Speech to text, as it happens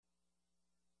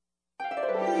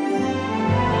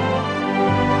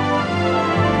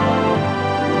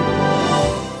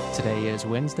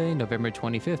Wednesday, November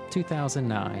 25th,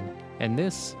 2009, and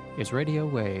this is Radio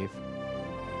Wave.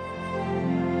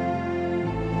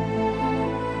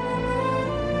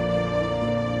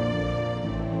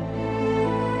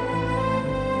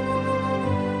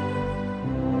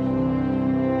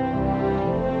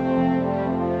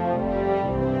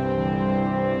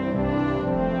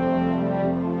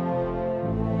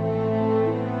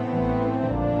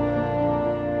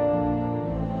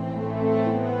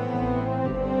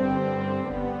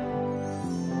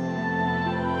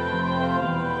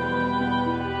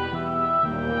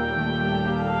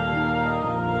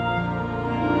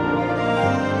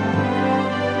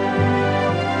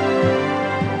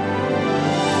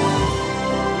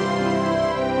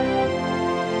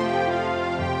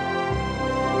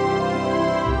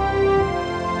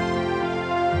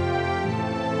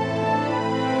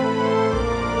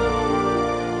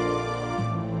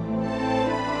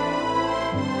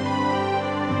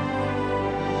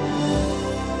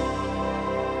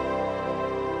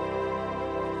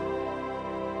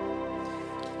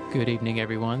 Good evening,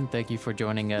 everyone. Thank you for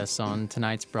joining us on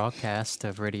tonight's broadcast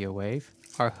of Radio Wave.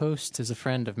 Our host is a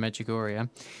friend of Medjugorje,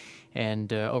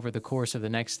 and over the course of the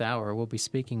next hour, we'll be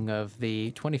speaking of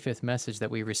the 25th message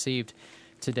that we received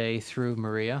today through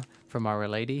Maria from Our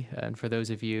Lady. And for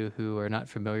those of you who are not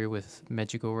familiar with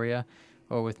Medjugorje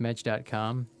or with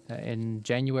Medj.com, in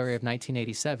January of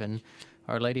 1987,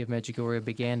 Our Lady of Medjugorje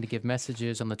began to give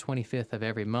messages on the 25th of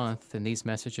every month, and these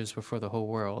messages were for the whole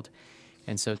world.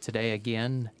 And so today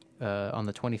again, on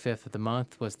the 25th of the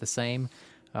month was the same.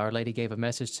 Our Lady gave a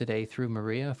message today through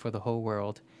Maria for the whole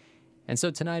world. And so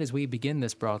tonight as we begin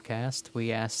this broadcast,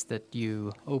 we ask that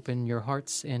you open your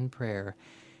hearts in prayer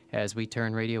as we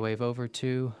turn Radio Wave over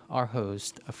to our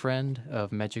host, a friend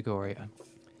of Medjugorje.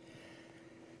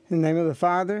 In the name of the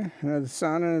Father, and of the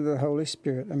Son, and of the Holy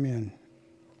Spirit. Amen.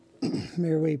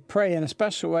 May we pray in a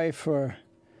special way for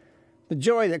the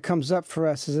joy that comes up for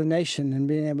us as a nation and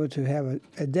being able to have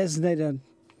a designated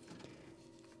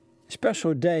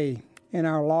special day in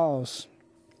our laws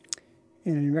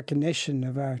in recognition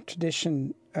of our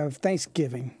tradition of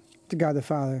thanksgiving to God the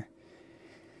Father.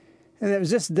 And it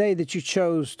was this day that you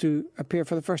chose to appear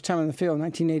for the first time in the field,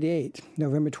 1988,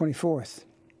 November 24th.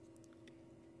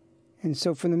 And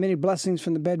so from the many blessings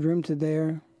from the bedroom to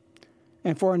there,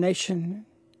 and for our nation,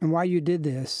 and why you did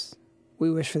this,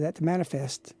 we wish for that to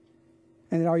manifest,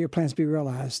 and that all your plans be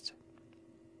realized.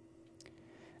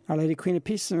 Our Lady, Queen of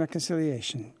Peace and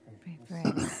Reconciliation.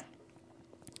 Praise.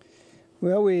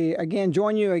 Well, we again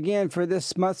join you again for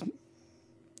this month's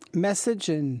message,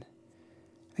 and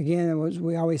again,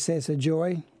 we always say it's a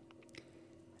joy.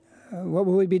 What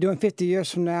will we be doing 50 years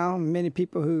from now? Many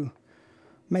people who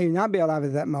may not be alive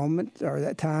at that moment or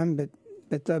that time, but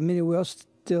many will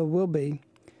still will be,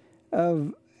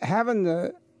 of having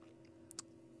the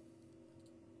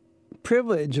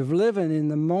privilege of living in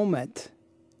the moment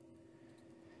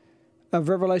of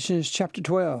Revelation chapter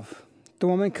 12. The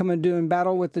woman coming doing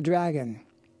battle with the dragon.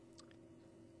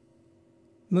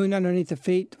 Moon underneath the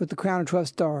feet with the crown of 12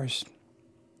 stars.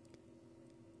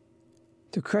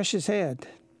 To crush his head.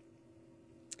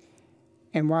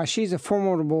 And while she's a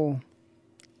formidable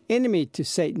enemy to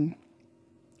Satan,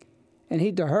 and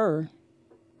he to her,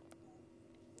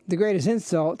 the greatest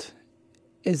insult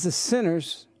is the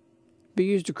sinners be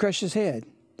used to crush his head.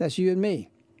 That's you and me.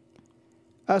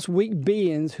 Us weak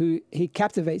beings who he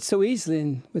captivates so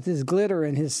easily with his glitter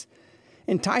and his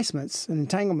enticements and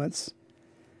entanglements.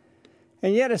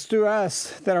 And yet it's through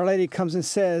us that Our Lady comes and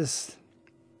says,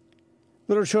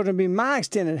 little children, be my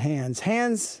extended hands,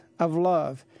 hands of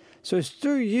love. So it's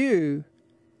through you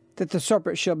that the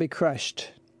serpent shall be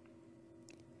crushed.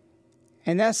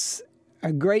 And that's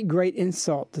a great, great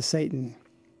insult to Satan.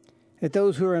 That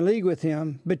those who are in league with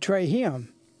him betray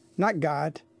him, not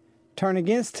God, turn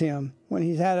against him when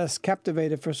he's had us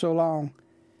captivated for so long.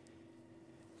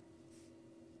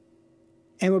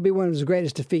 And will be one of his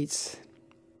greatest defeats.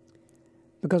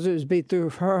 Because it would be through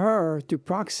her, through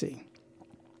proxy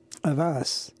of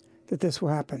us, that this will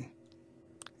happen.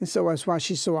 And so that's why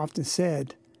she so often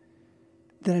said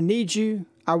that I need you,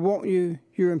 I want you,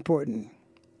 you're important.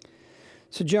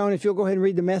 So Joan, if you'll go ahead and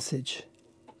read the message.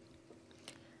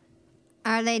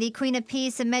 Our Lady, Queen of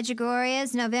Peace of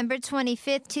Medjugorje's November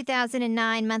 25th,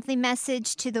 2009 monthly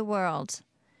message to the world.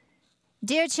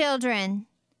 Dear children,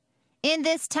 in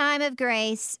this time of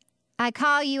grace, I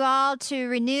call you all to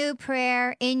renew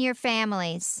prayer in your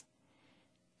families.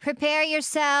 Prepare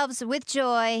yourselves with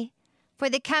joy for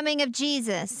the coming of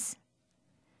Jesus.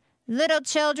 Little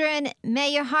children,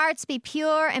 may your hearts be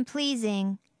pure and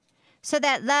pleasing, so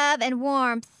that love and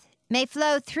warmth may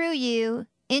flow through you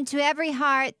into every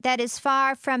heart that is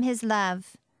far from his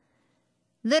love.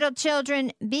 Little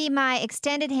children, be my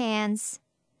extended hands,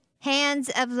 hands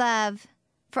of love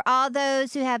for all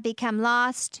those who have become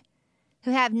lost,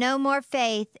 who have no more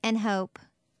faith and hope.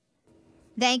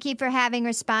 Thank you for having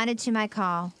responded to my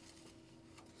call.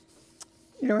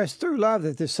 You know, it's through love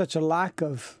that there's such a lack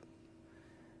of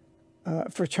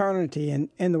fraternity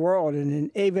in the world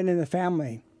and even in the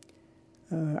family.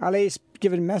 Our lady's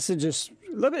given messages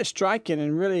a little bit striking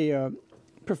and really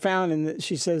profound in that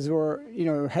she says, or, you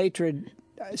know, hatred,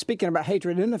 speaking about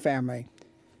hatred in the family.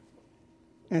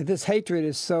 And this hatred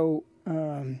is so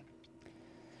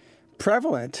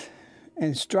prevalent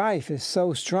and strife is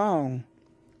so strong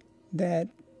that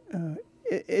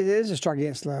it is a struggle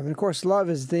against love. And, of course, love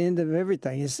is the end of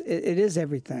everything. It is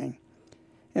everything.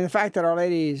 And the fact that Our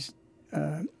Lady is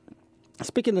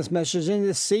speaking this message in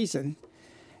this season,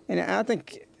 and I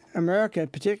think America in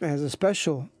particular has a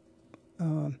special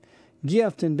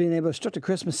gift in being able to start the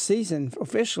Christmas season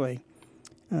officially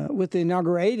with the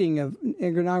inauguration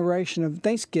of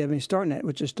Thanksgiving, starting it,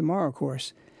 which is tomorrow, of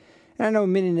course. And I know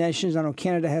many nations, I know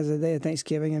Canada has a day of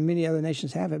Thanksgiving, and many other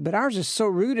nations have it. But ours is so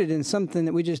rooted in something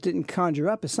that we just didn't conjure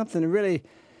up. It's something really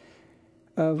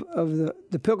of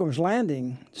the Pilgrim's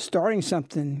Landing, starting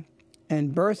something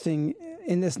and birthing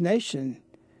in this nation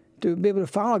to be able to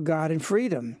follow God in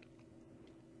freedom.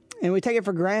 And we take it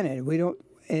for granted. We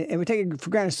take it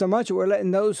for granted so much that we're letting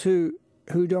those who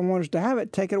don't want us to have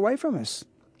it take it away from us.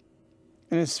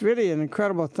 And it's really an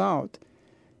incredible thought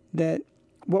that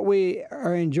what we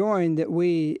are enjoying, that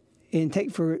we take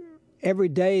for every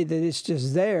day that it's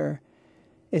just there,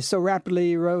 is so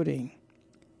rapidly eroding.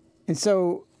 And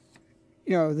so,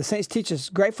 you know, the saints teach us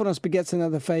gratefulness begets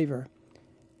another favor.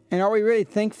 And are we really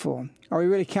thankful? Are we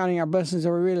really counting our blessings?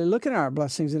 Are we really looking at our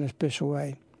blessings in a special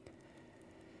way?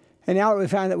 And now that we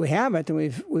find that we haven't,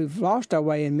 and we've lost our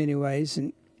way in many ways,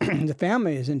 and the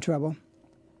family is in trouble.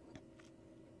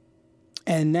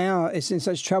 And now it's in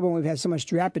such trouble, and we've had so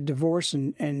much rapid divorce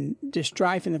and just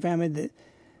strife in the family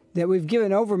that we've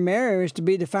given over marriage to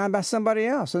be defined by somebody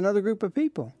else, another group of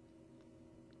people.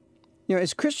 You know,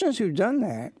 as Christians who've done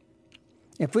that,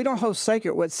 if we don't hold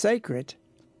sacred what's sacred,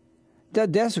 they'll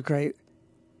desecrate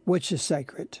which is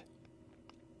sacred,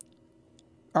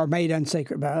 or made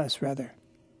unsacred by us, rather.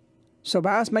 So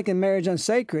by us making marriage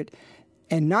unsacred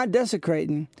and not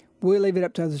desecrating, we'll leave it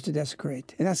up to others to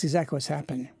desecrate. And that's exactly what's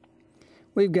happened.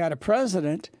 We've got a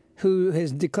president who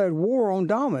has declared war on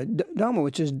DOMA,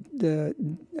 which is the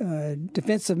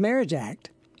Defense of Marriage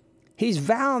Act. He's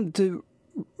vowed to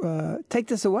take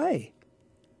this away.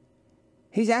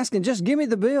 He's asking, just give me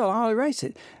the bill, I'll erase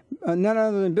it. None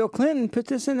other than Bill Clinton put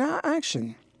this in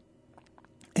action.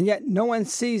 And yet no one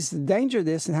sees the danger of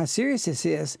this and how serious this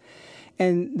is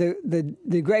and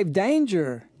the grave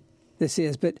danger this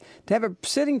is. But to have a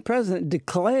sitting president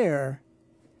declare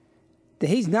that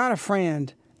he's not a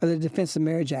friend of the Defense of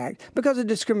Marriage Act because it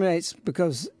discriminates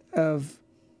because of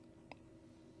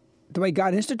the way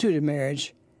God instituted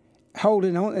marriage,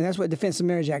 holding on, and that's what the Defense of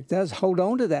Marriage Act does, hold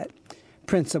on to that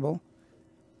principle,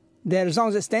 that as long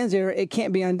as it stands there, it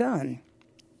can't be undone.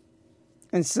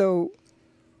 And so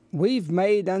we've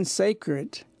made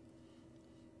unsacred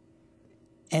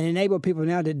and enabled people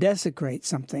now to desecrate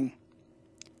something.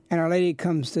 And Our Lady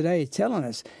comes today telling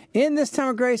us, in this time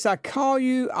of grace, I call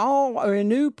you all a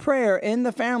new prayer in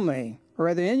the family, or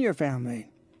rather in your family.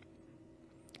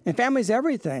 And family's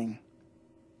everything.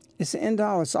 It's the end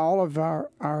all. It's all of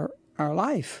our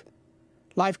life.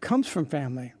 Life comes from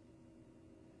family.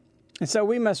 And so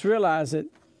we must realize that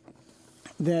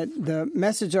the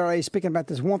message Our Lady speaking about,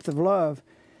 this warmth of love,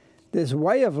 this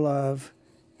way of love,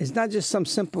 is not just some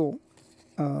simple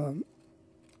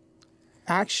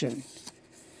action.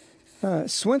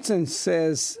 Swinson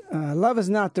says, love is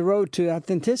not the road to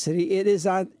authenticity. It is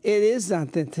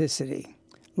authenticity.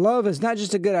 Love is not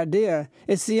just a good idea.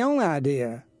 It's the only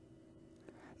idea.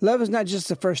 Love is not just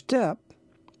the first step.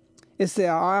 It's the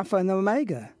alpha and the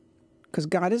omega, because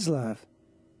God is love.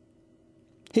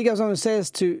 He goes on and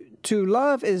says, to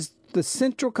love is the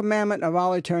central commandment of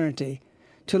all eternity.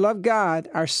 To love God,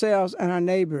 ourselves, and our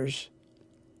neighbors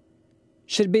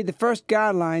should be the first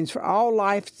guidelines for all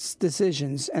life's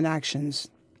decisions and actions.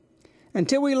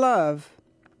 Until we love,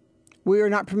 we are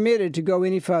not permitted to go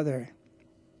any further.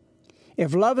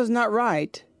 If love is not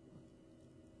right,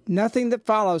 nothing that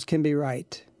follows can be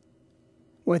right.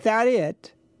 Without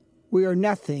it, we are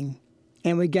nothing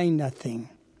and we gain nothing.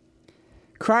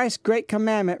 Christ's great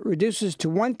commandment reduces to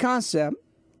one concept,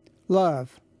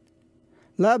 love.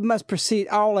 Love must precede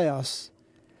all else.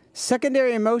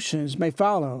 Secondary emotions may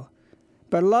follow,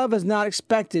 but love is not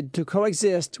expected to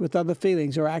coexist with other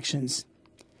feelings or actions.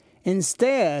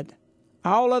 Instead,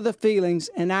 all other feelings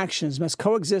and actions must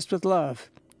coexist with love.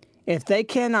 If they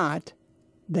cannot,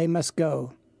 they must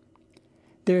go.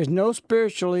 There is no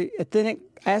spiritually authentic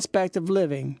aspect of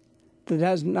living that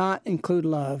does not include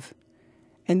love.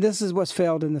 And this is what's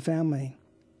failed in the family.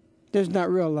 There's not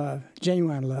real love,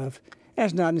 genuine love.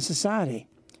 That's not in society.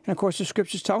 And of course, the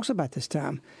scriptures talks about this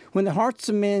time when the hearts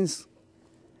of men's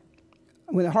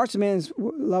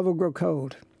love will grow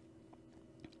cold.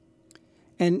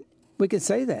 And we could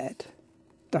say that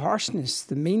the harshness,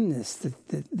 the meanness,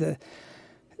 the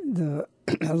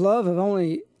love of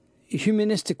only a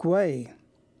humanistic way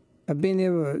of being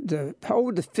able to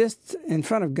hold the fist in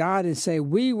front of God and say,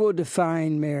 we will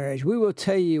define marriage. We will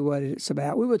tell you what it's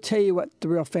about. We will tell you what the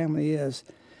real family is,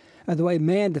 the way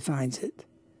man defines it,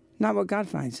 not what God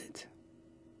finds it.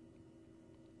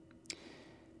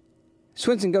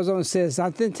 Swinson goes on and says,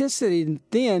 authenticity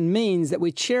then means that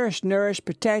we cherish, nourish,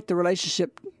 protect the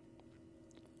relationship,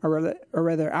 or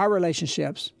rather our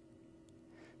relationships,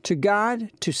 to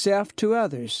God, to self, to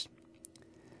others.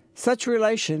 Such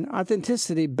relation,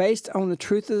 authenticity based on the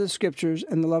truth of the Scriptures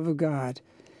and the love of God,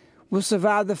 will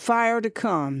survive the fire to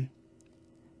come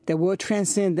that will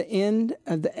transcend the end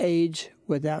of the age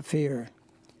without fear.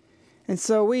 And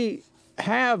so we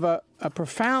have a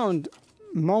profound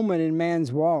moment in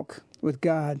man's walk with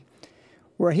God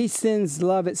where he sends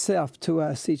love itself to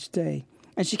us each day.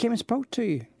 And she came and spoke to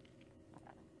you.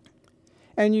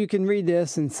 And you can read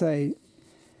this and say,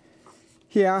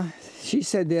 yeah, she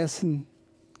said this, and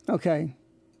okay.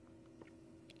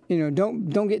 You know,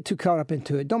 don't get too caught up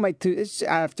into it. Don't make too. It's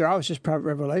after all, it's just private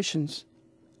revelations.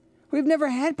 We've never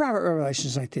had private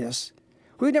revelations like this.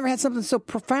 We've never had something so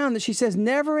profound that she says,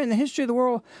 never in the history of the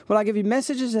world will I give you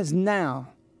messages as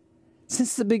now,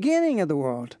 since the beginning of the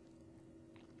world.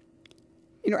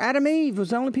 You know, Adam and Eve was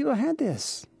the only people who had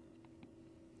this.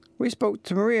 We spoke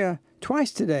to Maria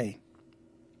twice today.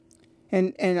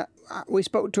 And we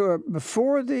spoke to her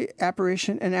before the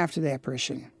apparition and after the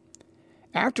apparition.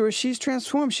 Afterwards, she's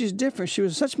transformed. She's different. She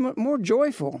was such more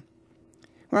joyful.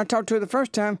 When I talked to her the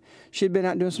first time, she had been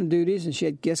out doing some duties, and she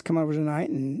had guests come over tonight,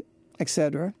 and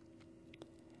etc.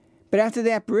 But after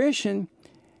the apparition,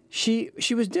 she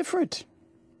was different.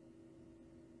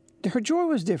 Her joy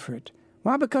was different.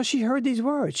 Why? Because she heard these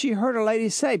words. She heard a lady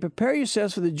say, prepare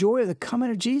yourselves for the joy of the coming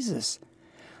of Jesus.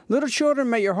 Little children,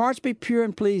 may your hearts be pure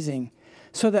and pleasing,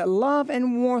 so that love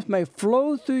and warmth may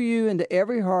flow through you into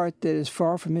every heart that is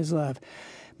far from his love.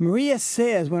 Maria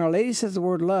says, when Our Lady says the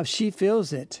word love, she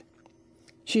feels it.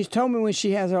 She's told me when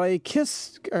she has Our Lady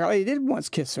kiss, Our Lady did once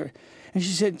kiss her. And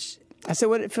she said, I said,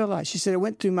 what did it feel like? She said, it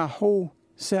went through my whole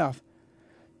self.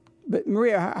 But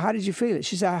Maria, how did you feel it?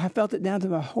 She said, I felt it down to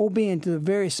my whole being, to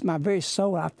my very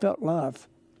soul. I felt love.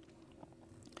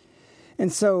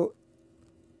 And so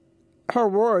her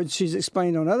words, she's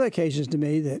explained on other occasions to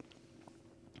me that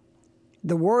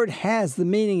the word has the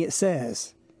meaning it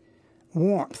says.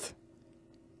 Warmth.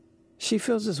 She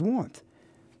feels this warmth.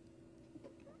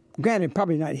 Granted,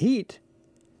 probably not heat,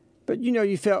 but you know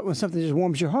you felt when something just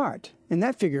warms your heart in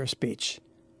that figure of speech.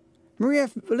 Maria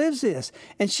lives this,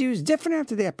 and she was different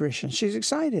after the apparition. She's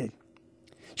excited.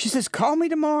 She says, call me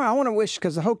tomorrow. I want to wish,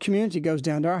 because the whole community goes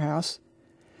down to our house.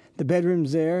 The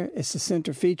bedroom's there. It's the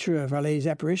center feature of Our Lady's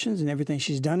apparitions and everything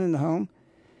she's done in the home.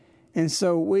 And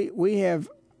so we have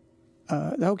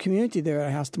the whole community there at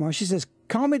our house tomorrow. She says,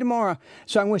 call me tomorrow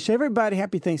so I can wish everybody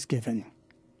happy Thanksgiving.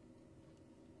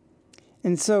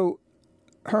 And so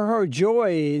her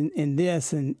joy in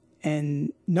this and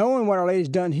knowing what Our Lady's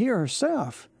done here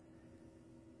herself,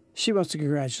 she wants to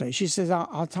congratulate. She says,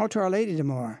 I'll talk to Our Lady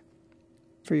tomorrow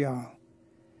for y'all.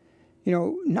 You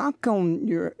know, knock on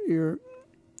your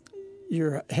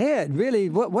head, really,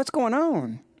 what's going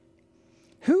on?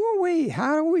 Who are we?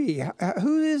 How are we?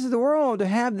 Who is the world to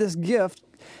have this gift,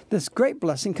 this great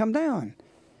blessing come down?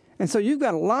 And so you've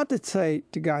got a lot to say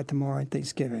to God tomorrow at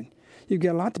Thanksgiving. You've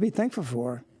got a lot to be thankful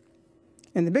for.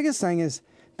 And the biggest thing is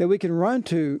that we can run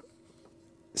to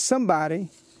somebody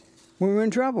when we're in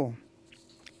trouble.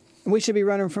 And we should be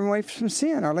running away from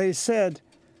sin. Our Lady said,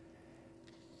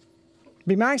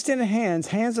 be my extended hands,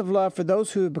 hands of love for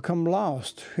those who have become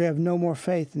lost, who have no more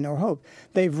faith and no hope.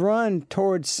 They've run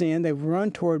toward sin. They've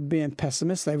run toward being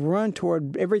pessimists. They've run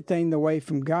toward everything away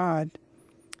from God.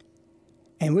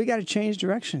 And we got to change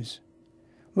directions.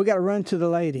 We got to run to the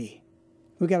Lady.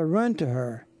 We got to run to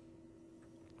her.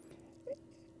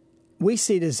 We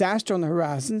see disaster on the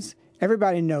horizons.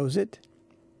 Everybody knows it.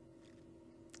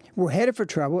 We're headed for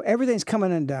trouble. Everything's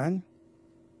coming undone.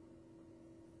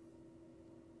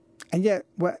 And yet,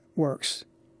 what works?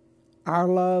 Our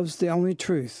love's the only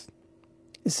truth.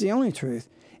 It's the only truth.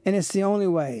 And it's the only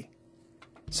way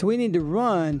So we need to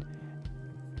run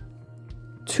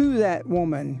to that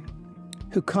woman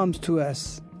who comes to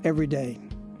us every day.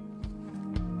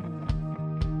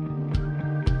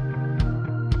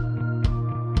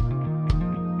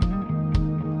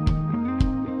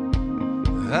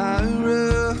 I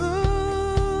run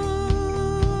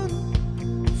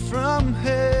from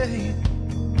hate.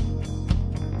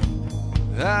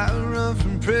 I run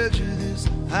from prejudice.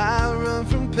 I run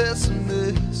from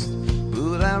pessimists.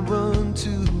 But I run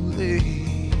too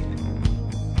late.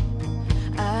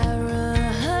 I run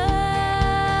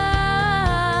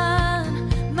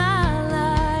my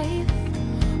life.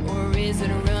 Or is it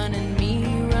running me?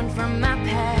 Run from my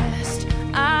past.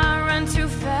 I run too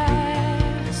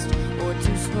fast. Or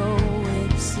too slow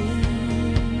it seems.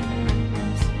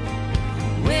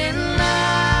 When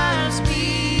lies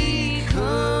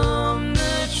become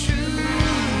the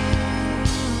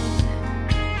truth,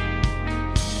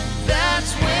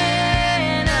 that's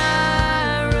when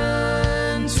I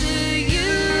run to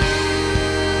you.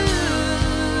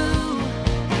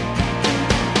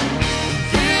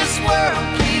 This world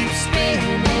keeps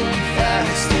spinning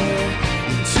faster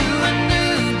into a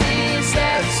new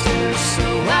disaster, so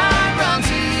I run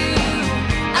to you,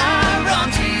 I run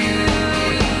to you.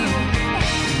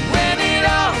 When it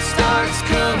all starts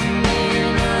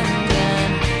coming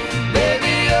undone,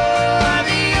 baby, you're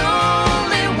the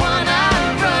only one I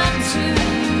run to.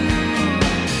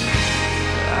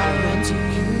 I run to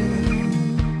you.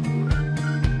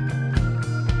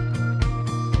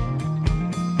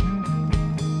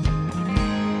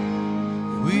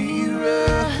 We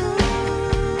run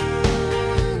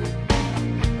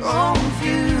on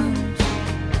fumes.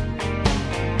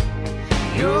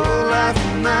 Your life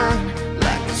and mine,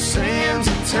 like the sands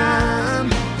of time,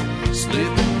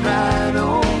 slipping right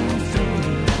on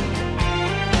through.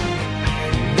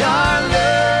 And our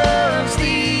love's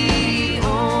the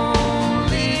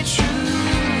only truth.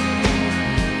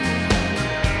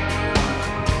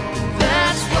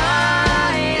 That's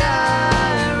why I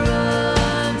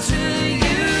run to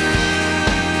you.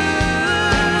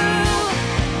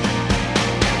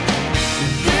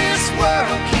 This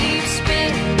world keeps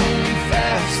spinning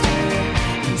faster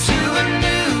into a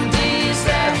new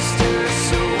disaster,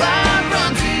 so I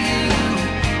run to you,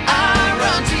 I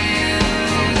run to you.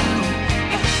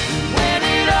 When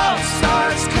it all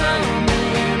starts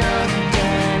coming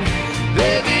undone,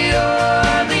 baby,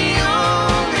 you're the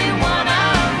only one I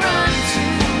run to.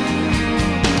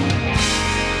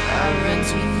 I run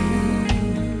to you.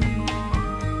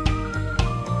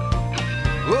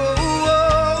 Oh,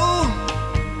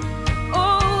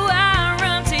 Oh, I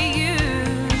run to you.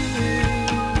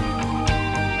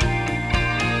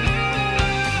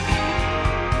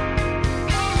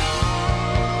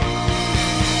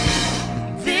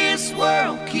 this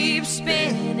world keeps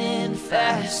spinning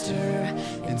faster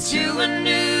into a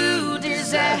new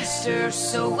disaster,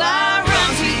 so I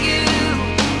run to you,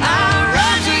 I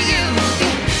run to you.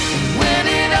 When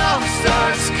it all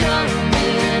starts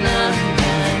coming undone,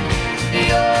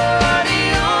 you're the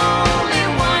only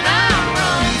one I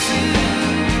run to.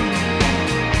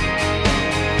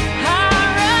 I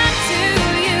run to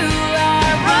you. I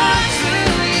run to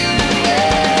you.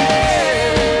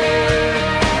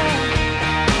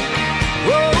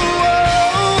 Whoa,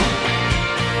 whoa,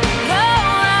 Oh, I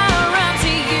run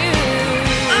to you.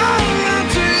 I run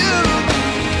to you.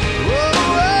 Whoa,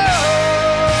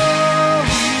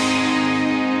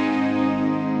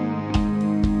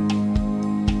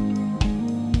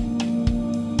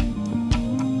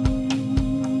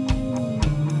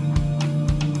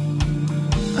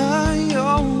 I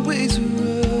always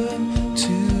run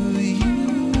to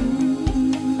you.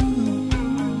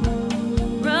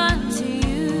 Run to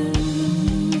you.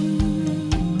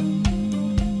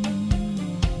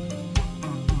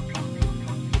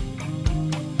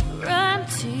 Run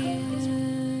to you.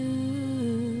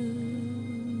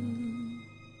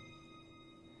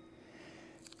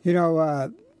 You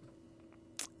know,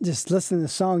 just listening to the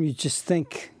song, you just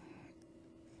think,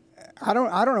 I don't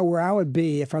know where I would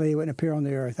be if I wouldn't appear on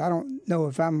the earth. I don't know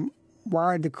if I'm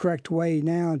wired the correct way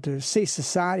now to see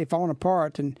society falling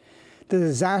apart and the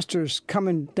disasters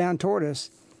coming down toward us,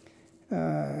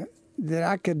 that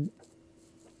I could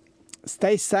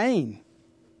stay sane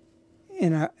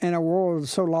in a world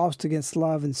so lost against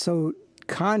love and so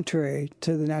contrary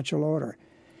to the natural order.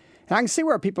 And I can see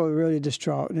where people are really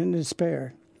distraught and in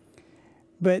despair.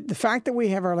 But the fact that we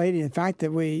have Our Lady, the fact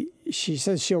that she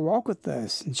says she'll walk with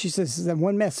us, and she says that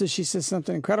one message, she says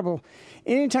something incredible.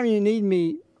 Anytime you need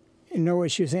me, in no way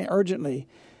she was saying urgently,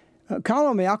 call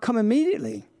on me, I'll come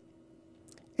immediately.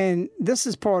 And this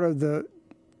is part of the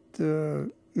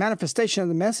manifestation of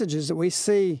the messages that we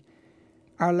see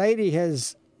Our Lady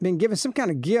has been given some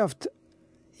kind of gift,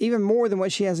 even more than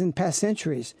what she has in past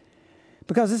centuries.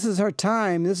 Because this is her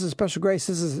time, this is special grace,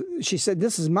 she said,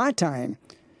 this is my time.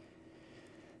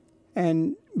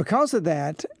 And because of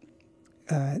that,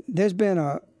 there's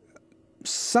been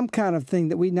some kind of thing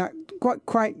that we not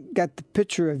quite got the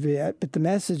picture of yet, but the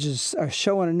messages are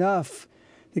showing enough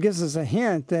that gives us a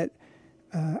hint that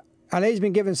Our Lady's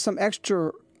been given some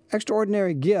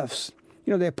extraordinary gifts.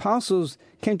 You know, the apostles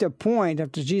came to a point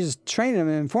after Jesus training them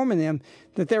and informing them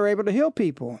that they were able to heal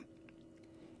people.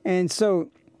 And so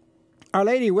Our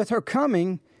Lady, with her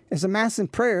coming, is amassing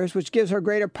prayers, which gives her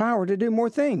greater power to do more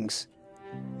things.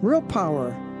 Real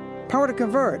power, power to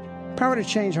convert, power to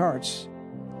change hearts.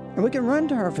 And we can run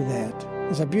to her for that.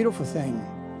 It's a beautiful thing.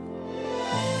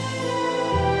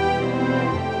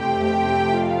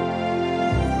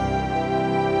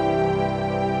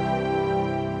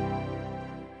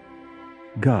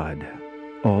 God,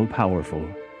 all-powerful,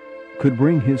 could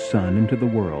bring his Son into the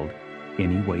world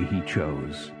any way he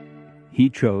chose. He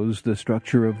chose the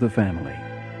structure of the family.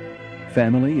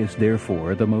 Family is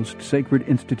therefore the most sacred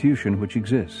institution which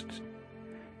exists.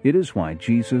 It is why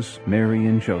Jesus, Mary,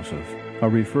 and Joseph are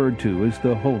referred to as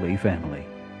the Holy Family.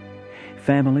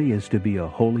 Family is to be a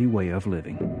holy way of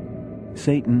living.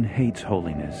 Satan hates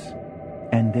holiness,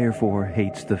 and therefore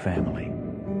hates the family.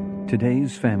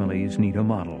 Today's families need a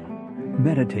model.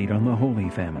 Meditate on the Holy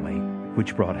Family,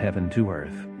 which brought heaven to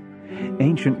earth.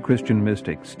 Ancient Christian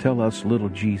mystics tell us little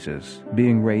Jesus,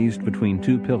 being raised between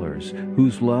two pillars,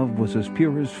 whose love was as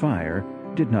pure as fire,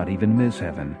 did not even miss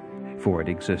heaven, for it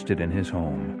existed in his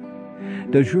home.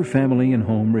 Does your family and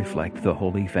home reflect the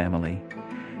Holy Family?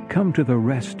 Come to the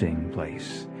Resting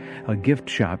Place, a gift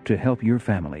shop to help your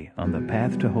family on the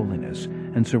path to holiness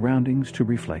and surroundings to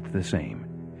reflect the same.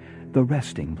 The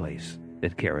Resting Place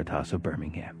at Caritas of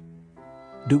Birmingham.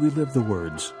 Do we live the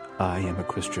words, I am a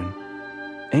Christian?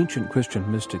 Ancient Christian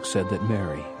mystics said that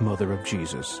Mary, mother of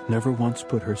Jesus, never once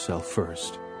put herself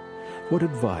first. What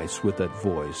advice would that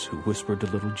voice who whispered to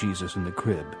little Jesus in the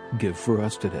crib give for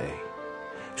us today?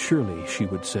 Surely she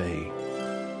would say,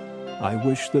 I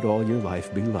wish that all your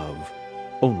life be love,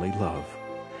 only love.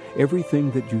 Everything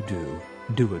that you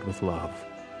do it with love.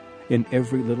 In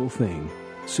every little thing,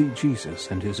 see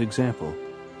Jesus and his example.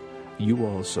 You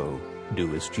also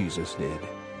do as Jesus did.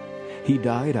 He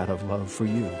died out of love for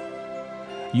you.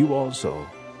 You also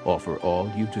offer all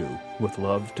you do with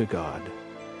love to God,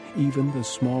 even the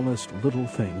smallest little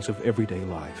things of everyday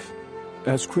life.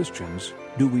 As Christians,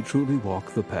 do we truly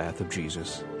walk the path of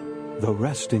Jesus? The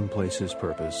Resting Place's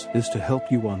purpose is to help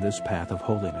you on this path of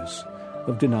holiness,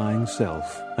 of denying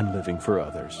self and living for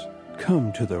others.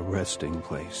 Come to the Resting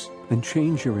Place and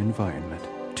change your environment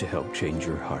to help change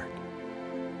your heart.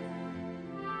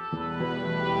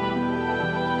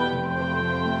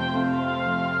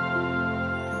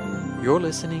 You're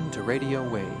listening to Radio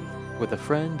Wave with a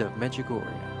friend of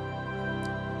Medjugorje.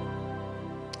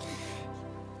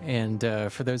 And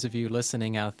for those of you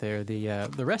listening out there, the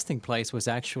Resting Place was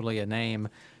actually a name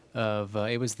of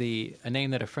a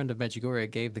name that a friend of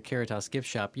Medjugorje gave the Caritas gift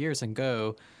shop years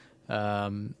ago.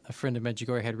 A friend of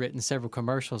Medjugorje had written several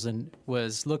commercials and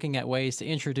was looking at ways to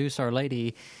introduce Our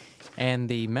Lady and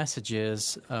the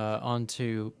messages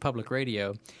onto public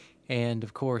radio. And,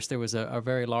 of course, there was a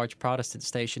very large Protestant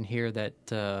station here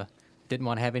that didn't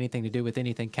want to have anything to do with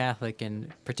anything Catholic,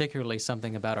 and particularly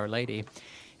something about Our Lady.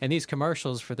 And these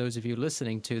commercials, for those of you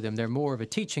listening to them, they're more of a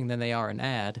teaching than they are an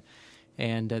ad.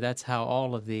 And that's how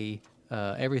all of the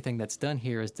everything that's done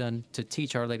here is done to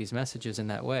teach Our Lady's messages in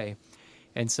that way.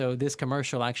 And so this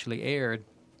commercial actually aired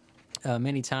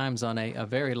many times on a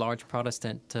very large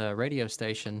Protestant radio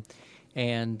station.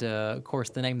 And, of course,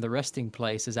 the name The Resting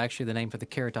Place is actually the name for the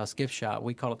Caritas gift shop.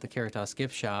 We call it the Caritas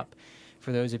gift shop.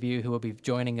 For those of you who will be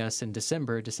joining us in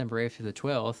December 8th through the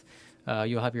 12th,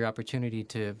 you'll have your opportunity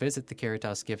to visit the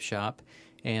Caritas gift shop.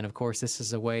 And, of course, this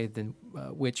is a way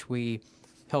which we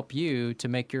help you to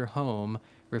make your home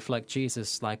reflect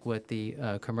Jesus, like what the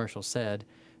commercial said.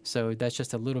 So that's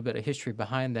just a little bit of history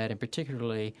behind that, and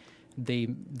particularly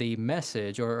the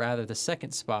message, or rather the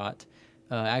second spot,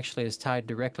 actually is tied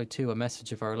directly to a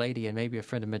message of Our Lady, and maybe a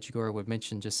friend of Medjugorje would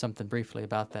mention just something briefly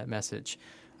about that message,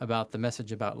 about the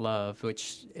message about love,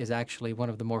 which is actually one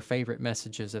of the more favorite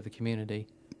messages of the community.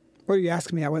 What are you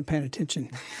asking me? I wasn't paying attention.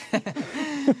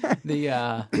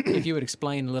 If you would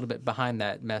explain a little bit behind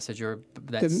that message, or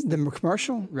that's the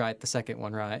commercial? Right, the second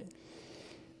one, right.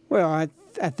 Well, I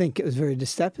think it was very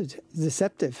deceptive. The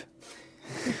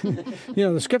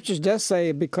Scriptures does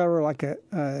say be clever like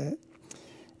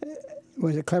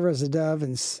was it clever as a dove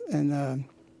and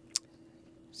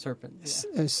Serpent.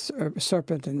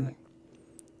 Serpent and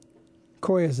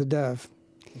coy as a dove.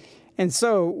 And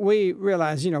so we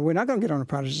realized, we're not going to get on a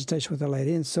Protestant station with a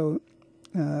lady. And so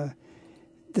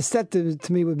the step to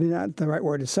me would be not the right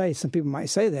word to say. Some people might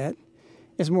say that.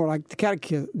 It's more like the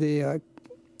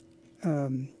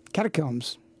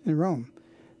catacombs in Rome.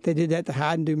 They did that to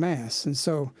hide and do mass. And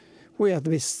so we have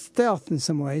to be stealth in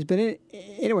some ways. But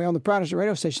anyway, on the Protestant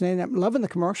radio station, they ended up loving the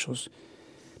commercials.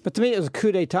 But to me, it was a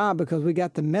coup d'etat because we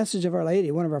got the message of Our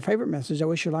Lady, one of our favorite messages, I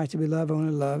wish your life to be love,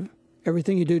 only love.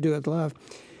 Everything you do with love.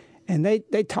 And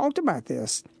they talked about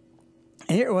this.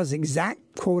 And here it was the exact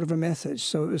quote of a message.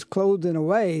 So it was clothed in a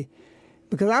way,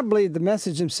 because I believe the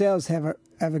message themselves have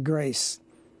a grace.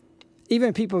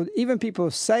 Even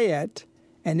people say it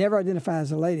and never identify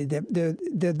as a lady.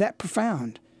 They're that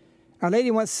profound. Our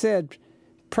Lady once said,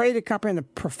 "Pray to comprehend the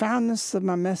profoundness of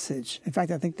my message." In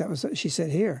fact, I think that was what she said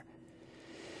here.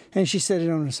 And she said it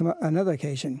on another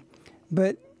occasion.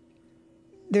 But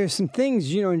there's some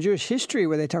things, in Jewish history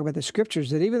where they talk about the scriptures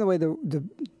that even the way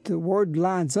the word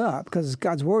lines up, because it's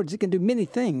God's words, it can do many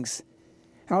things.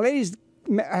 Our Lady's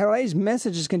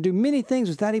messages can do many things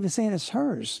without even saying it's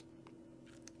hers.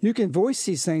 You can voice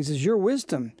these things as your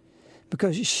wisdom,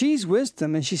 because she's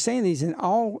wisdom, and she's saying these in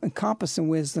all-encompassing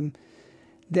wisdom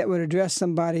that would address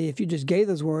somebody if you just gave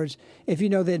those words, if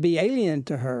they'd be alien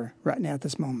to her right now at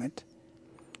this moment.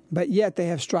 But yet they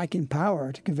have striking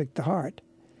power to convict the heart.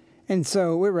 And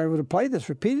so we were able to play this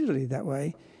repeatedly that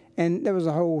way. And there was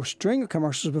a whole string of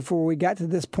commercials before we got to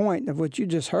this point of what you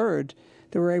just heard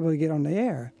that we're able to get on the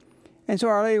air. And so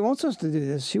Our Lady wants us to do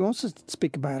this. She wants us to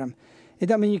speak about them. It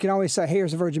doesn't mean you can always say, "Hey,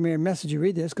 here's a Virgin Mary message. You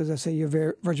read this," because I say you're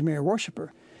a Virgin Mary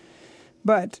worshiper.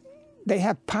 But they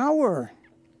have power.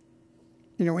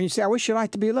 When you say, "I wish your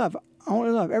life to be love," only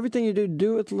love. Everything you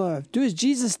do with love. Do as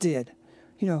Jesus did.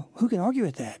 Who can argue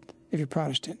with that if you're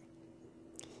Protestant?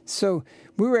 So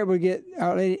we were able to get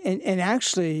Our Lady, and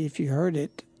actually, if you heard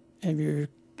it, and if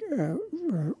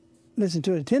you listened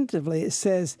to it attentively, it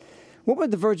says, "What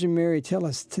would the Virgin Mary tell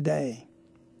us today?"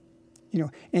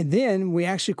 And then we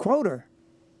actually quote her.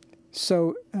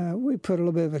 So we put a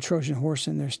little bit of a Trojan horse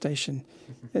in their station.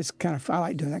 It's I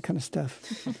like doing that kind of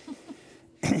stuff.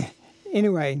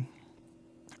 Anyway,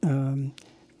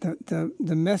 the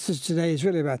message today is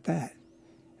really about that.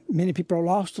 Many people are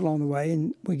lost along the way,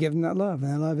 and we give them that love,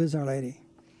 and that love is Our Lady.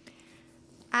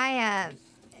 I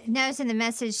noticed in the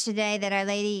message today that Our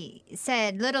Lady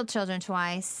said little children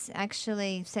twice,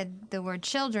 actually said the word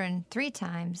children 3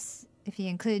 times, if you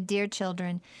include dear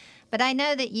children. But I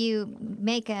know that you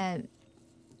make a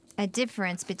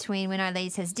difference between when Our Lady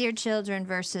says dear children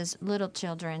versus little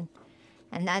children.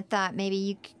 And I thought maybe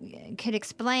you could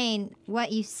explain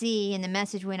what you see in the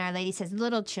message when Our Lady says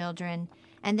little children.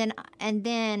 And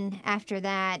then after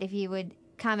that, if you would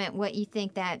comment what you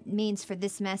think that means for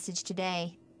this message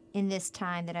today in this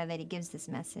time that Our Lady gives this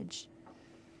message.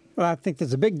 Well, I think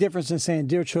there's a big difference in saying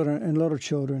dear children and little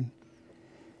children.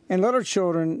 And little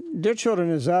children, dear children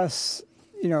is us,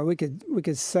 we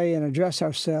could say and address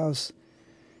ourselves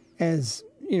as,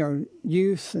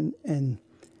 youth and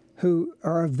who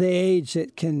are of the age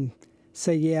that can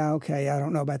say, yeah, okay, I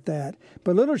don't know about that.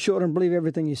 But little children believe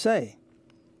everything you say.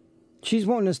 She's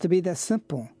wanting us to be that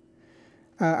simple.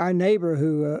 Our neighbor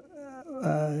who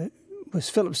was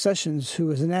Philip Sessions, who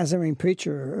was a Nazarene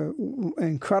preacher, an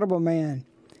incredible man,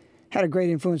 had a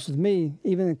great influence with me,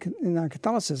 even in our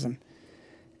Catholicism.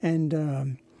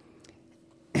 And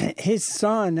his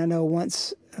son, I know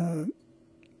once,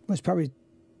 was probably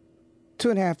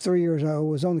 2.5, 3 years old,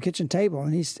 was on the kitchen table,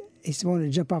 and he wanted to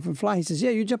jump off and fly. He says,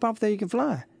 "Yeah, you jump off there, you can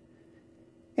fly."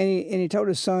 And he told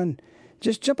his son,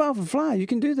 "Just jump off and fly. You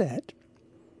can do that."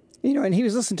 And he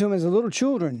was listening to him as a little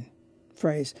children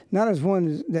phrase, not as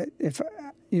one that if,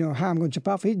 how I'm going to jump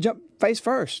off. He jumped face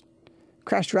first,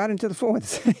 crashed right into the floor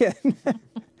with his head.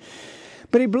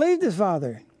 But he believed his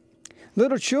father.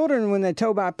 Little children, when they're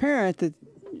told by a parent that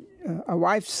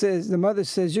the mother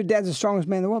says, "Your dad's the strongest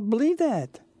man in the world," believe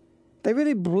that. They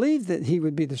really believe that he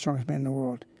would be the strongest man in the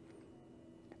world.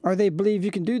 Or they believe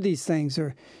you can do these things.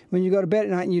 Or when you go to bed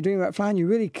at night and you dream about flying, you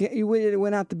really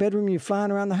went out the bedroom and you're flying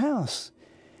around the house.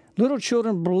 Little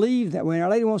children believe that way. And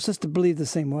Our Lady wants us to believe the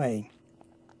same way.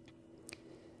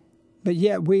 But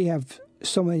yet we have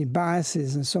so many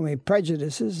biases and so many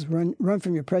prejudices. Run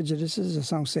from your prejudices, the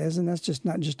song says. And that's just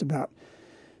not just about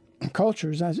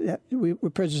cultures. We're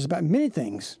prejudiced about many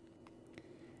things.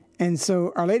 And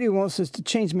so Our Lady wants us to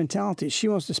change mentality. She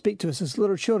wants to speak to us as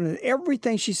little children. And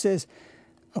everything she says,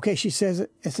 okay, she says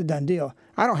it, it's a done deal.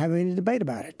 I don't have any debate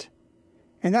about it.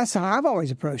 And that's how I've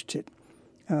always approached it.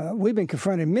 We've been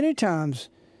confronted many times,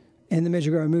 in the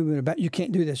Medjugorje movement about you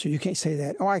can't do this or you can't say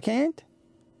that. Oh, I can't?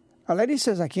 A lady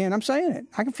says I can. I'm saying it.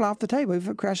 I can fly off the table if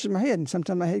it crashes my head, and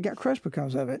sometimes my head got crushed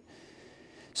because of it.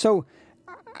 So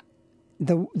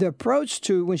the approach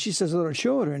to when she says little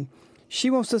children, she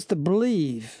wants us to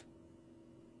believe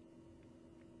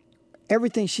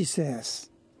everything she says.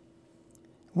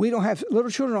 Little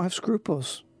children don't have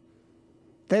scruples.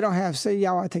 They don't have, say,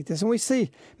 yeah, I take this. And we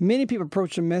see many people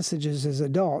approach the messages as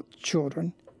adult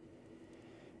children,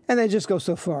 and they just go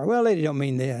so far. Well, lady don't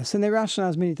mean this. And they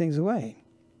rationalize many things away.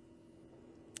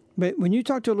 But when you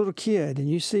talk to a little kid and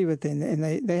you see what and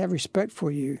they have respect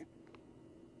for you,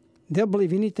 they'll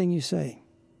believe anything you say.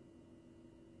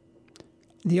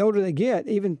 The older they get,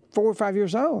 even 4 or 5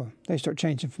 years old, they start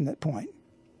changing from that point.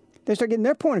 They start getting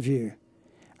their point of view.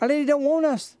 Our lady don't want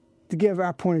us to give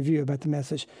our point of view about the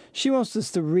message. She wants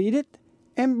us to read it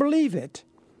and believe it.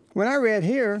 When I read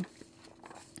here,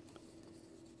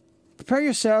 prepare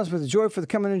yourselves with the joy for the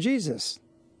coming of Jesus.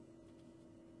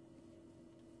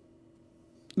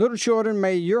 Little children,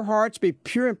 may your hearts be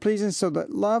pure and pleasing so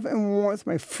that love and warmth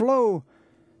may flow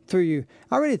through you.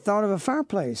 I already thought of a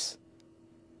fireplace.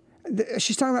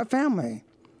 She's talking about family.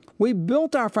 We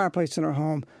built our fireplace in our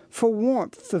home for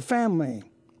warmth of family,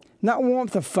 not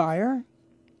warmth of fire.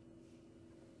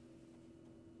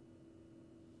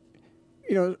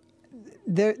 You know,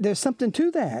 there's something to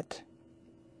that.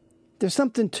 There's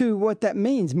something to what that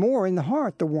means more in the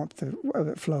heart, the warmth of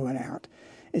it flowing out.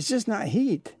 It's just not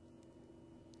heat.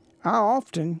 I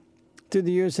often, through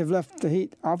the years, have left the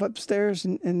heat off upstairs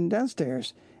and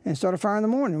downstairs and start a fire in the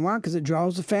morning. Why? Because it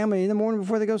draws the family in the morning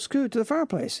before they go to school to the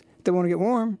fireplace. They want to get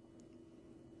warm.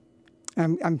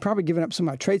 I'm probably giving up some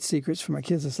of my trade secrets for my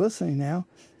kids that's listening now.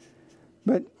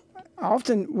 But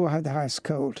often we'll have the highest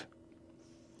cold.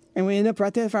 And we end up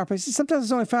right there at the fireplace. Sometimes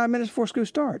it's only 5 minutes before school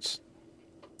starts.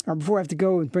 Or before I have to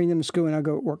go and bring them to school and I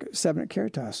go work at 7 at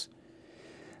Caritas.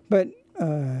 But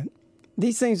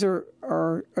these things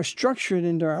are structured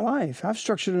into our life. I've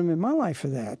structured them in my life for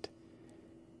that.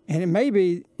 And it may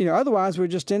be, otherwise we're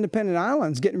just independent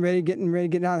islands getting ready, getting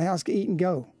out of the house, eat and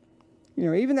go.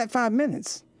 Even that 5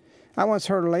 minutes. I once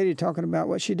heard a lady talking about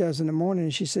what she does in the morning,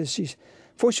 and she says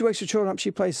before she wakes her children up,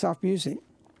 she plays soft music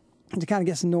to kind of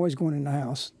get some noise going in the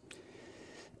house,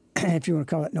 if you want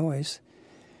to call it noise.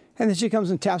 And then she comes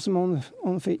and taps them on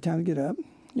the feet, time to get up,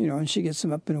 and she gets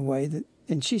them up in a way that,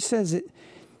 and she says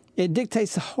it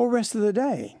dictates the whole rest of the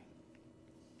day.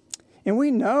 And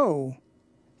we know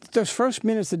that those first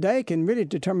minutes of the day can really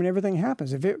determine everything that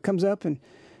happens. If it comes up and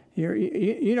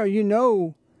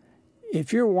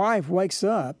if your wife wakes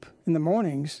up in the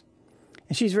mornings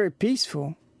and she's very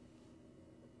peaceful,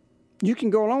 you can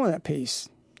go along with that peace.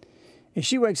 If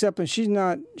she wakes up and she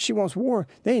wants war,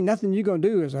 there ain't nothing you're going to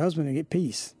do as a husband to get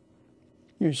peace.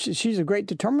 She's a great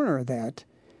determiner of that.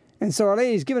 And so Our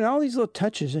Lady's giving all these little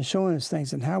touches and showing us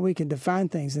things and how we can define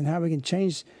things and how we can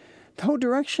change the whole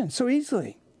direction so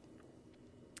easily.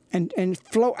 And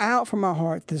flow out from our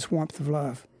heart this warmth of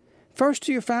love. First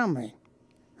to your family.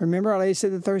 Remember, Our Lady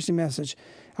said the Thursday message,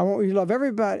 I want you to love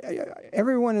everybody,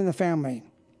 everyone in the family,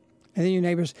 and then your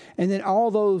neighbors, and then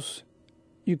all those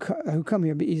who come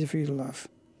here, it'll be easy for you to love.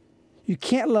 You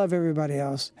can't love everybody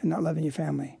else and not loving your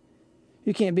family.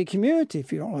 You can't be community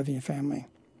if you don't love your family.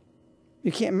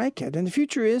 You can't make it. And the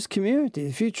future is community.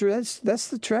 The future, that's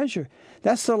the treasure.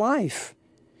 That's the life.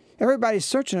 Everybody's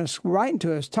searching us, writing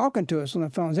to us, talking to us on the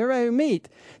phones. Everybody we meet,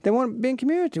 they want to be in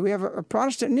community. We have a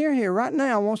Protestant near here right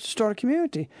now who wants to start a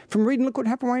community from reading Look What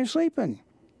Happened While You're Sleeping.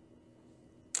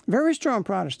 Very strong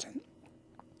Protestant.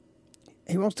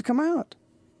 He wants to come out.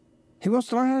 He wants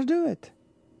to learn how to do it.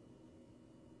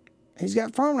 He's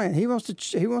got farmland. He wants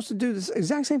to do this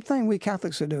exact same thing we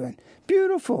Catholics are doing.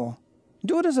 Beautiful.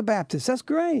 Do it as a Baptist. That's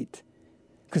great.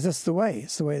 Because that's the way.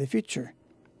 It's the way of the future.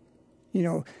 I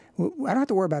don't have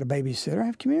to worry about a babysitter. I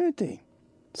have community.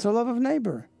 It's the love of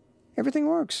neighbor. Everything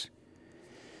works.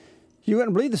 You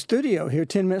wouldn't believe the studio here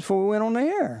 10 minutes before we went on the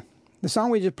air. The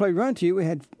song we just played, Run to You, we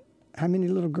had how many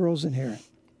little girls in here?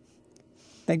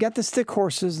 They got the stick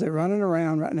horses. They're running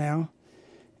around right now.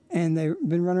 And they've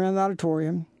been running around the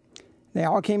auditorium. They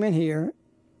all came in here.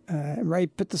 Ray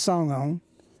put the song on.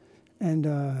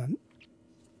 And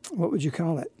what would you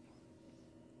call it?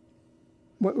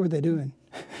 What were they doing?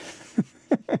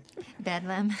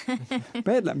 Bedlam.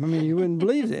 Bedlam. I mean, you wouldn't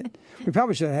believe it. We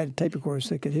probably should have had a tape recorder so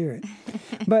they could hear it.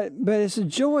 But it's a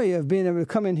joy of being able to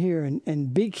come in here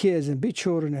and be kids and be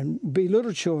children and be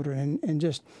little children and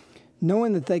just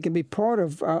knowing that they can be part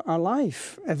of our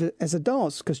life as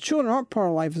adults. Because children aren't part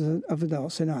of life of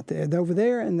adults. They're not. They're over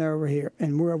there and they're over here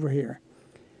and we're over here.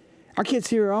 Our kids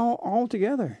here are all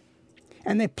together.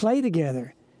 And they play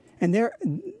together. And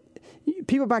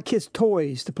People buy kids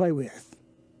toys to play with.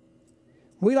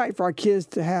 We like for our kids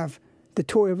to have the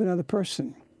toy of another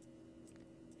person.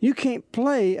 You can't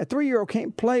play, a 3-year-old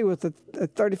can't play with a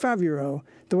 35-year-old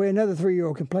the way another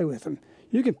 3-year-old can play with them.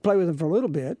 You can play with them for a little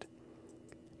bit,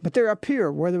 but they're up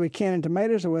here, whether we're canning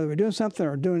tomatoes or whether we're doing something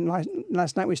or doing,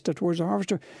 last night we stuffed towards the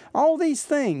harvester. All these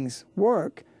things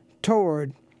work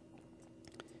toward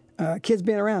kids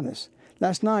being around us.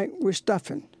 Last night we're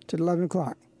stuffing till 11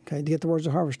 o'clock, okay, to get the words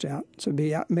of harvest out, so it'll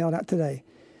be mailed out today.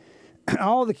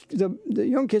 All the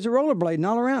young kids are rollerblading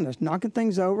all around us, knocking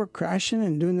things over, crashing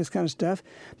and doing this kind of stuff,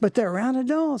 but they're around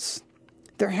adults.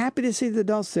 They're happy to see the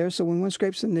adults there, so when one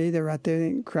scrapes a knee, they're right there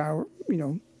and cry,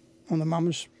 on the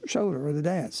mama's shoulder or the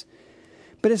dad's.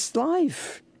 But it's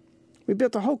life. We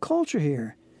built a whole culture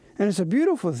here, and it's a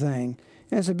beautiful thing,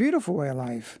 and it's a beautiful way of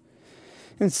life.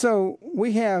 And so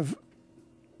we have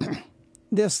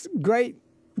this great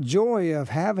joy of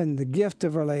having the gift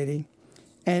of Our Lady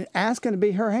and asking to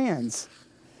be her hands.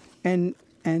 And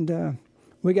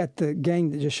we got the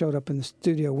gang that just showed up in the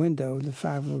studio window, the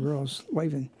 5 little girls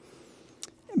waving.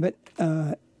 But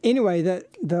anyway,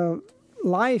 the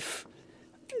life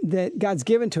that God's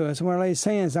given to us, and Our Lady's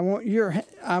hands, I want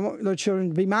little children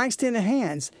to be my extended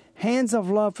hands of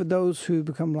love for those who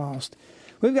become lost.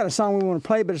 We've got a song we want to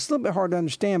play, but it's a little bit hard to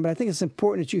understand, but I think it's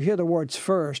important that you hear the words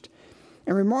first.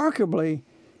 And remarkably,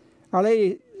 Our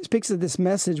Lady speaks of this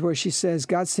message where she says,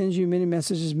 God sends you many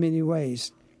messages, many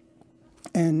ways.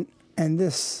 And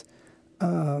this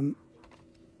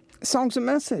song's a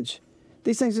message.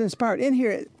 These things are inspired. In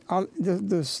here,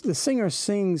 the singer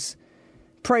sings,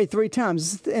 pray 3 times.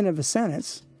 This is the end of a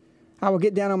sentence. I will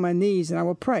get down on my knees and I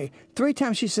will pray. 3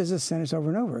 times she says this sentence over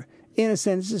and over. In a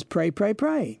sentence is pray, pray,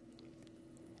 pray.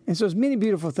 And so there's many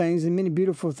beautiful things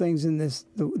in this,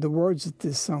 the words that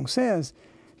this song says,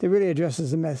 that really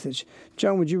addresses the message.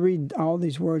 Joan, would you read all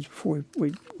these words before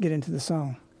we get into the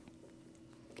song?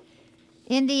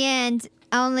 In the end,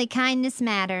 only kindness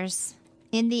matters.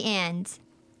 In the end.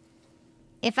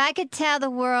 If I could tell the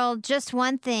world just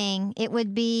one thing, it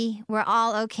would be we're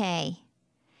all okay.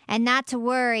 And not to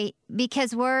worry,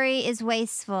 because worry is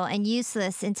wasteful and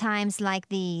useless in times like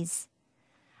these.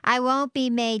 I won't be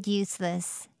made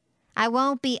useless. I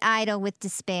won't be idle with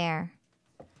despair.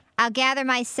 I'll gather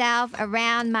myself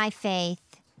around my faith,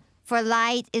 for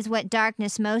light is what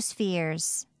darkness most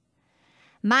fears.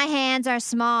 My hands are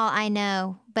small, I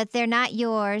know, but they're not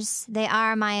yours, they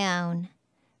are my own.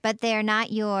 But they're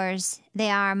not yours,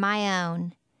 they are my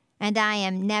own, and I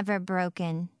am never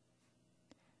broken.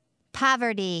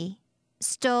 Poverty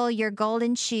stole your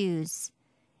golden shoes.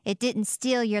 It didn't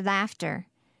steal your laughter.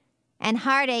 And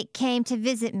heartache came to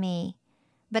visit me,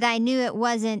 but I knew it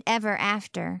wasn't ever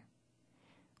after.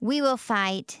 We will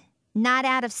fight, not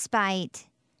out of spite,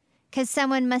 'cause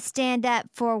someone must stand up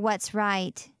for what's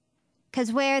right.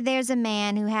 'Cause where there's a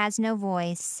man who has no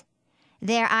voice,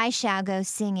 there I shall go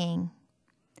singing.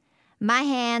 My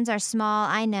hands are small,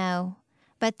 I know,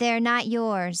 but they're not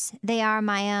yours, they are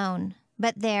my own.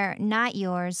 But they're not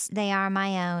yours, they are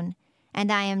my own,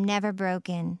 and I am never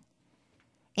broken.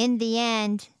 In the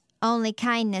end, only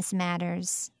kindness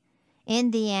matters.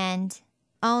 In the end,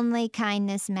 only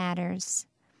kindness matters.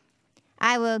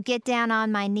 I will get down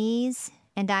on my knees,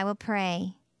 and I will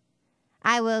pray.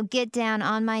 I will get down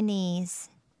on my knees,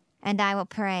 and I will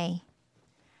pray.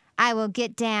 I will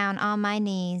get down on my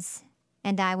knees,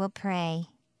 and I will pray.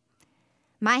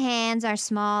 My hands are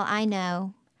small, I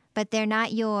know, but they're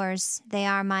not yours, they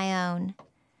are my own.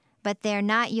 But they're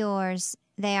not yours,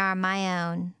 they are my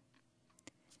own.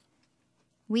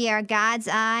 We are God's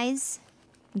eyes,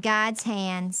 God's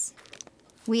hands.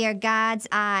 We are God's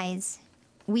eyes,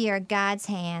 we are God's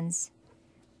hands.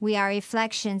 We are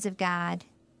reflections of God.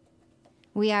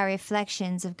 We are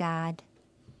reflections of God.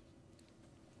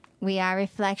 We are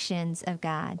reflections of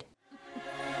God.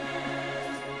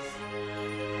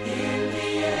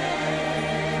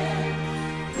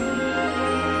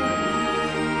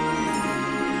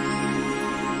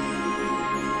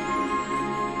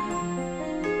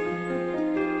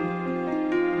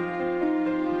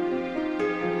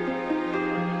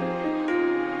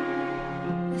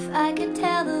 If I could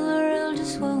tell the world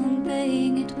just one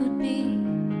thing, it would be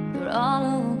we're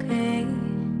all okay.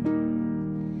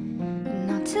 And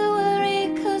not to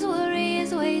worry, 'cause worry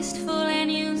is wasteful and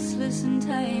useless in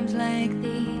times like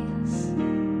these.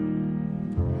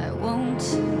 I won't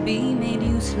be made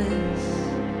useless.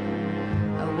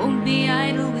 I won't be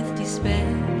idle with despair.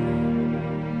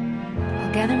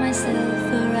 I'll gather myself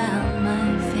around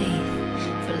my faith,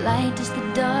 for light is the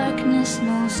darkness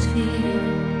most fear.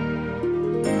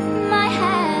 My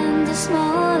hands are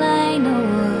small, I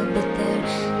know, but they're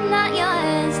not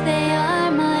yours, they are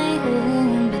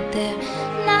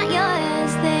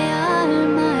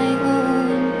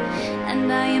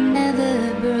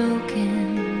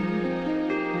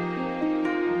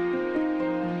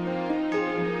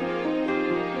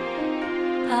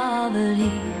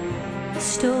poverty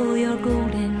stole your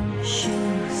golden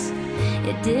shoes.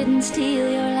 It didn't steal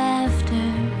your laughter,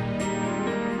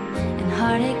 and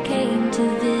heartache came to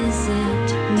visit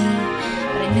me,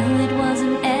 but I knew it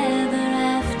wasn't ever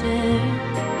after.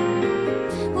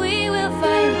 We will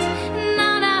fight,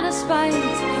 not out of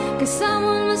spite, 'cause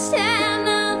someone must stand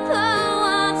up for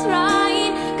what's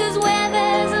right. 'Cause where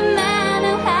there's a man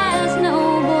who has no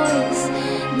voice,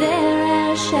 there I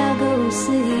shall go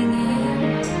singing.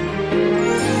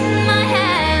 My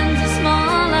hands are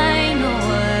small, I know,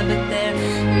 but they're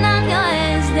not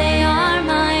yours, they are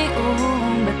my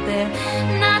own. But they're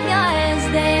not yours,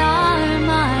 they are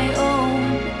my own.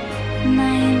 And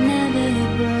I am never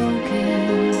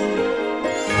broken.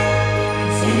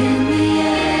 'Cause in the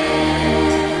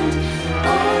end,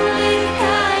 only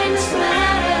kindness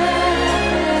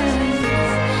matters.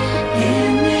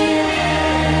 In the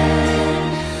end,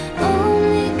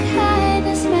 only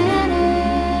kindness matters.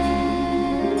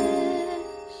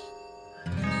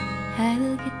 I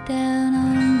will get down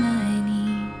on my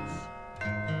knees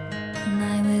and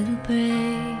I will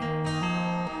pray.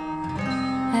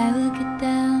 I will get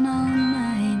down on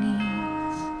my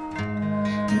knees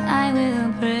and I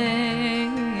will pray.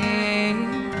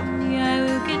 I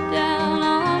will get down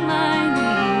on my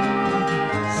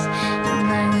knees and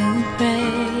I will pray.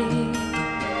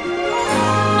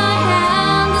 My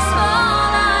hands are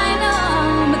small, I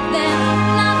know, but they're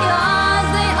not yours,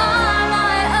 they are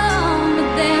my own. But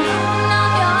they're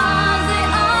not yours, they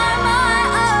are my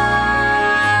own.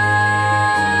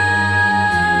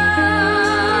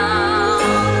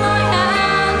 My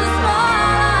hands are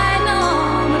small, I know,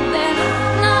 but they're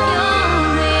not yours,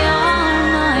 they are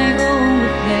my own.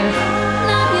 But they're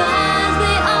not yours,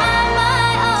 they are my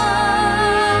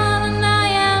own. And I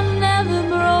am never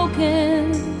broken.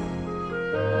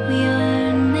 We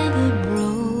are never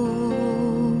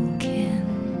broken.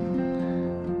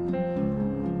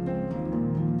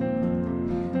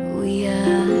 We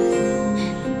are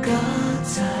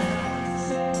God's hands,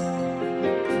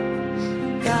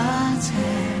 God's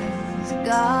hands,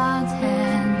 God's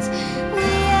hands. We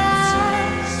are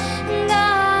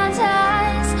God's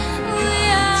hands. We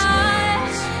are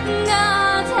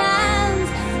God's hands.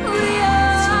 We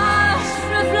are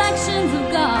reflections of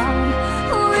God.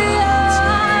 We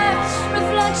are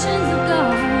reflections of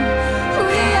God.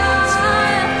 We are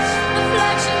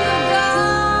reflections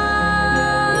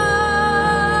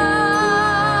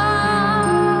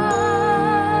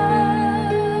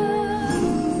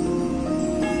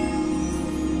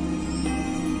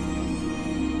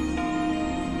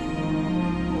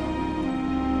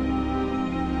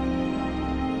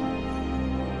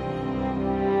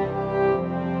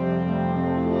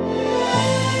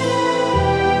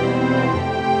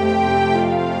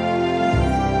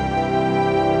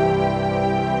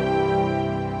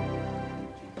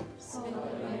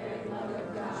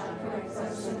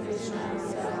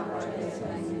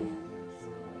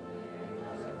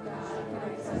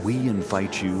We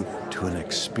invite you to an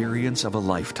experience of a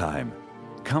lifetime.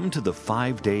 Come to the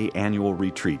 5-day annual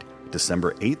retreat,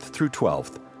 December 8th through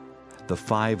 12th. The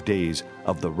 5 days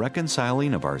of the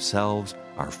reconciling of ourselves,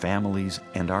 our families,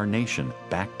 and our nation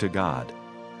back to God.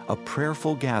 A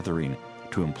prayerful gathering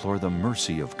to implore the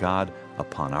mercy of God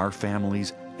upon our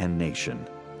families and nation.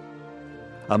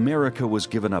 America was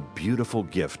given a beautiful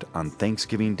gift on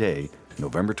Thanksgiving Day,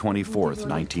 November 24th,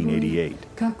 1988.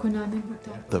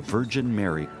 The Virgin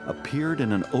Mary appeared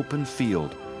in an open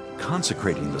field,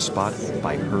 consecrating the spot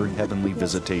by her heavenly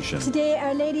visitation. Today,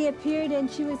 Our Lady appeared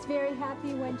and she was very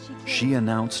happy when she came. She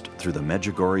announced through the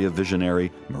Medjugorje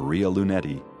visionary Maria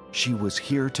Lunetti she was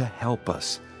here to help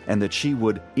us and that she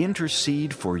would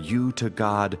intercede for you to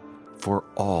God for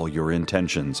all your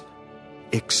intentions.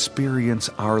 Experience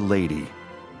Our Lady.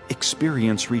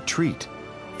 Experience retreat.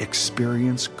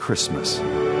 Experience Christmas.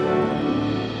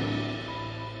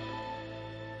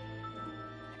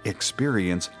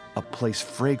 Experience a place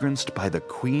fragranced by the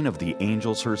Queen of the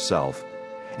Angels herself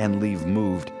and leave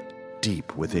moved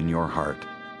deep within your heart.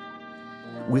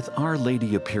 With Our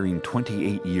Lady appearing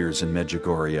 28 years in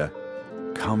Medjugorje,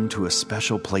 come to a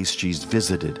special place she's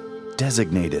visited,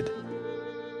 designated,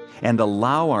 and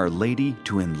allow Our Lady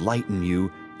to enlighten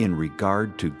you in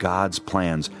regard to God's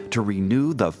plans to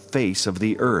renew the face of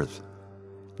the earth,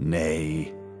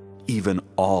 nay, even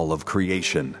all of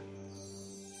creation.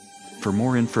 For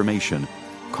more information,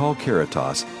 call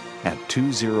Caritas at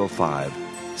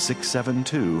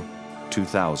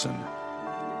 205-672-2000.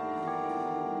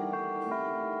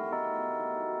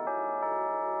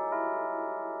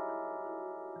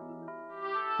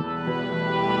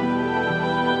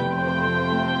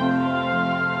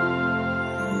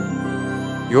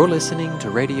 You're listening to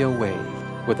Radio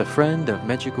Wave with a friend of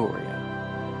Medjugorje.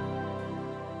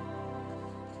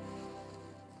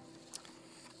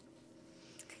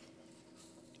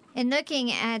 In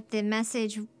looking at the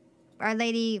message, Our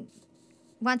Lady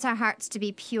wants our hearts to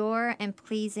be pure and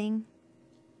pleasing.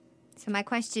 So my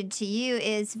question to you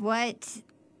is, what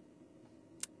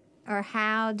or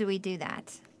how do we do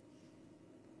that?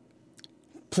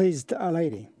 Please Our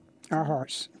Lady, our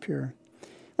hearts pure.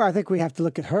 Well, I think we have to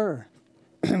look at her.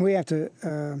 We have to,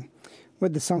 what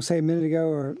did the song say a minute ago,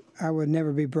 or I would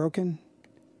never be broken?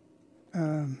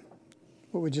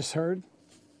 What we just heard?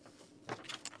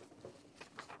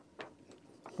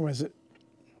 Or was it?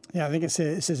 Yeah, I think it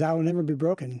says, I will never be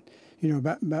broken,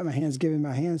 about my hands, giving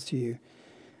my hands to you.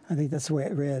 I think that's the way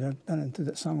it read. I've done it through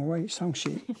that song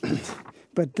sheet.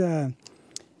 But,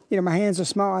 my hands are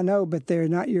small, I know, but they're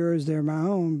not yours, they're my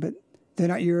own. But they're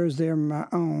not yours, they're my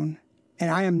own.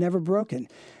 And I am never broken.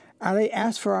 I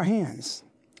ask for our hands,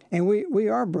 and we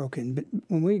are broken. But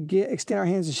when we extend our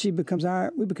hands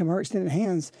and we become her extended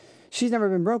hands, she's never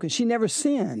been broken. She never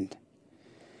sinned.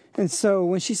 And so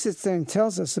when she sits there and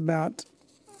tells us about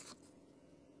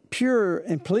pure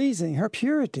and pleasing, her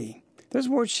purity, there's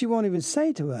words she won't even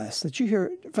say to us that you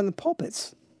hear from the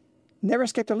pulpits. Never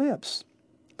escape her lips.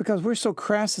 Because we're so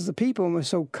crass as a people, and we're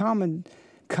so common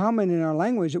in our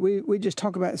language that we just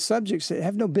talk about subjects that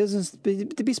have no business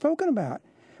to be spoken about,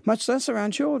 much less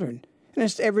around children. And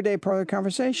it's everyday part of their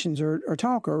conversations or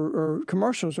talk or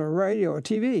commercials or radio or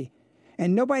TV.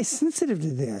 And nobody's sensitive to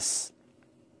this.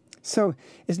 So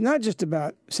it's not just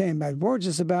about saying bad words,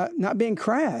 it's about not being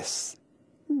crass.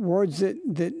 Words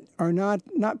that are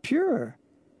not pure.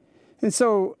 And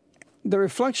so the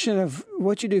reflection of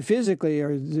what you do physically,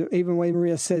 or even the way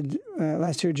Maria said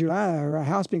last year, July, her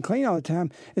house being clean all the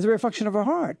time, is a reflection of her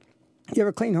heart. You have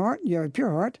a clean heart, you have a pure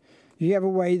heart, you have a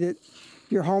way that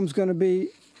your home's going to be,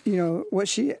 what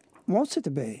she wants it to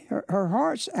be. Her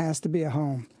heart's asked to be a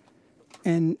home.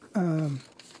 And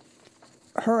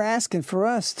her asking for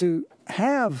us to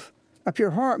have a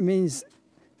pure heart means,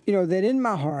 that in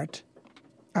my heart,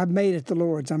 I've made it the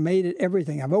Lord's. I made it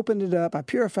everything. I've opened it up. I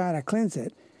purified. I cleanse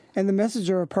it. And the message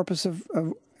or a purpose of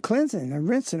cleansing and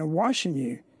rinsing and washing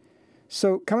you.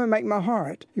 So come and make my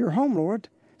heart your home, Lord.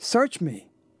 Search me.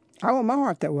 I want my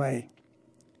heart that way.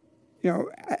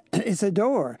 It's a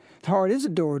door. The heart is a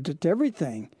door to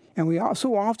everything. And we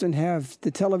so often have the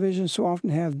television, so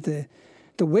often have the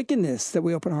wickedness that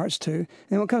we open our hearts to. And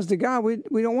when it comes to God,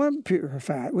 we don't want to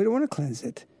purify it. We don't want to cleanse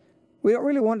it. We don't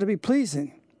really want it to be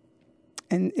pleasing.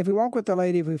 And if we walk with the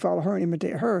Lady, if we follow her and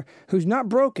imitate her, who's not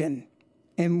broken,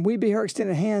 and we be her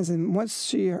extended hands, and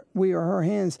once we are her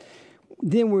hands,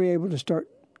 then we're able to start,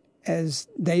 as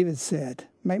David said,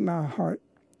 make my heart,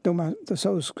 though the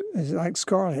soul is like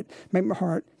scarlet, make my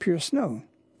heart pure snow.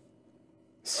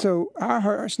 So our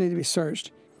hearts need to be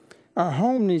searched. Our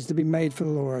home needs to be made for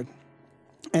the Lord.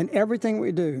 And everything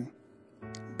we do,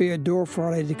 be a door for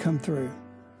Our Lady to come through.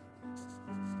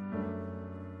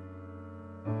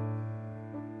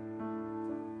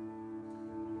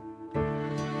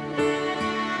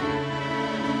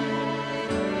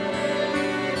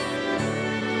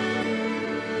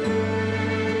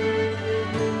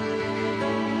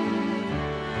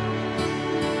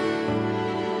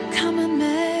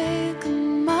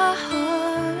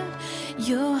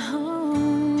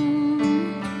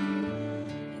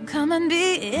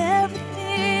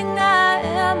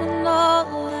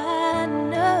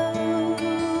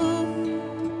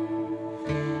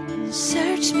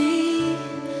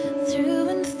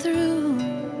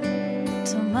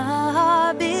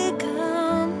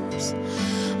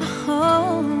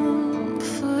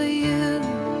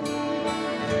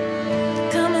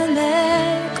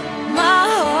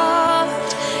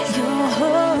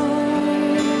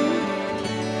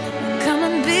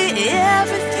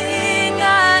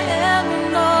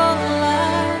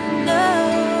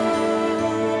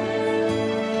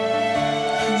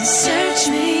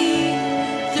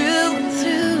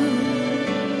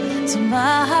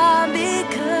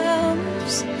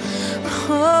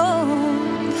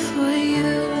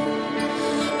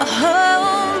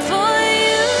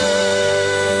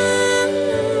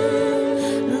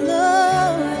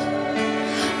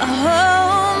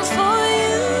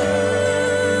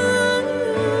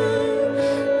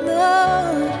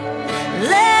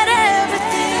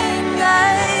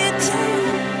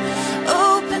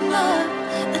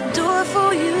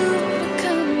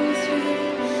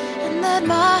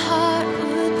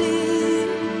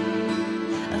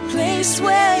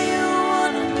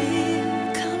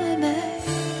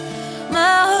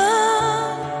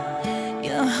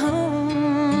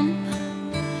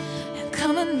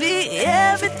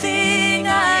 Everything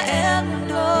I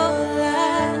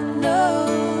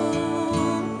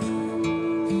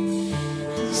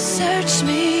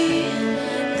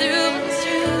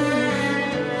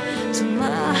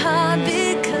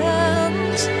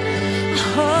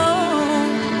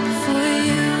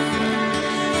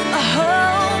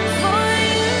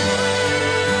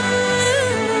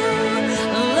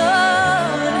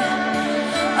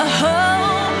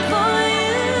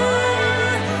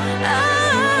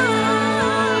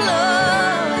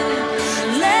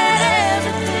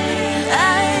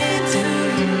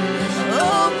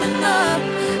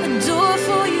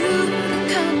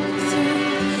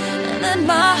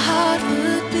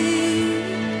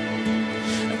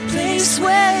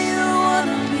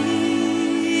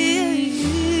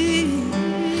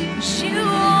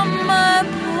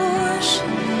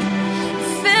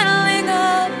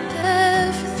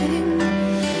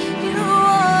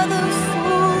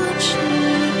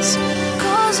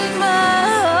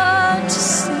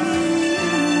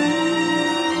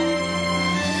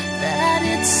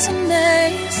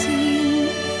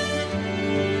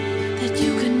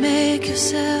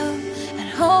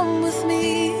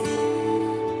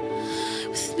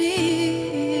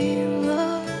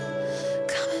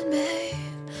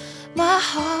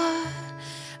heart.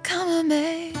 Come and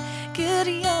make it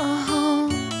your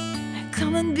home.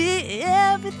 Come and be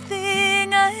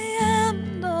everything I am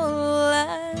and all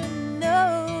I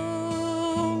know.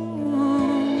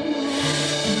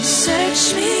 And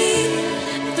search me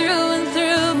through and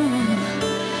through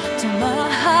till my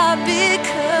heart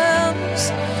becomes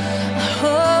a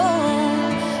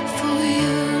home for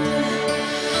you.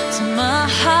 Till my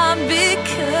heart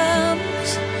becomes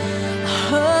a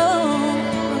home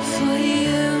for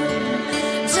you.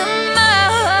 Till my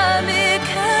heart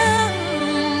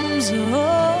becomes a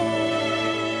home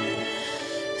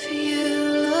for you,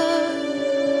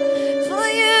 Lord. For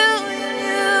you,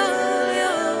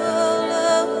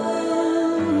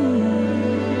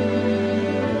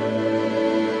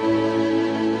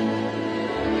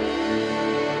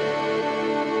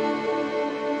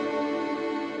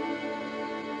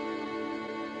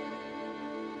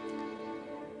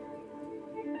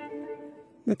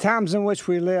 The times in which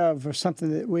we live are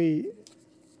something that we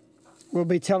will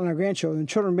be telling our grandchildren.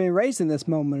 Children being raised in this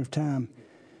moment of time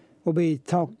will be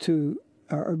talked to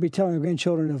or be telling our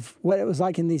grandchildren of what it was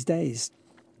like in these days.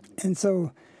 And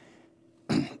so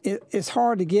it's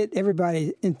hard to get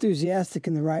everybody enthusiastic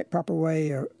in the right, proper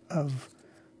way of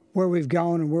where we've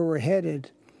gone and where we're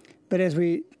headed. But as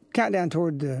we count down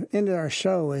toward the end of our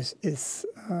show, it's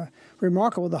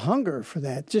remarkable, the hunger for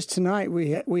that. Just tonight,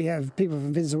 we have people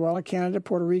from Venezuela, Canada,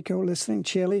 Puerto Rico listening,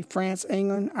 Chile, France,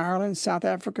 England, Ireland, South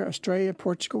Africa, Australia,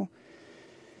 Portugal,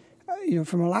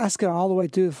 from Alaska all the way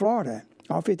to Florida,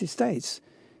 all 50 states.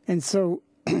 And so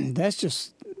that's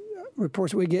just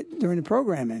reports we get during the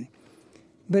programming.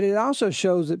 But it also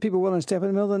shows that people are willing to step in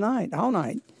the middle of the night, all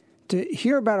night, to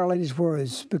hear about Our Lady's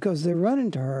words because they're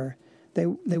running to her. They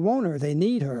want her. They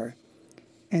need her.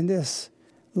 And this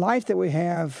life that we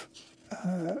have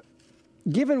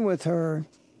given with her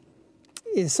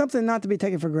is something not to be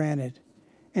taken for granted.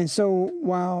 And so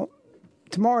while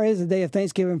tomorrow is the day of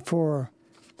Thanksgiving for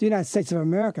the United States of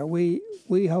America, we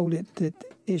hold it that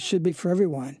it should be for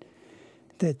everyone,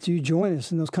 that you join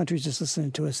us in those countries just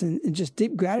listening to us, and just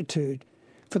deep gratitude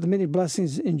for the many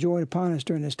blessings enjoyed upon us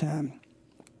during this time.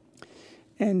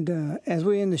 And as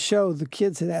we end the show, the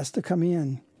kids had asked to come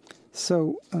in,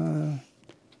 so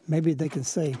maybe they can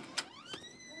say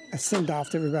a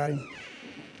send-off to everybody.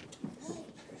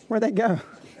 Where'd they go?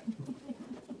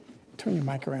 Turn your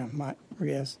mic around, Mike,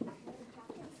 yes.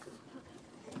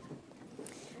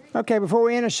 Okay, before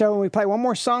we end the show, we play one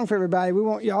more song for everybody. We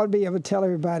want y'all to be able to tell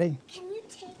everybody. Can you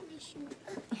take my shoe?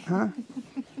 Huh?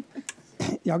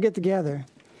 Y'all get together.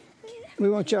 We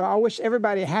want y'all. I wish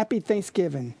everybody a happy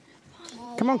Thanksgiving.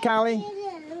 Come on, Kylie.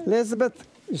 Elizabeth,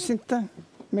 Jacinta,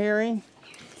 Mary.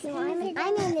 No, I'm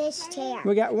in this chair.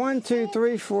 We got 1, 2,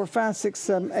 3, 4, 5, 6,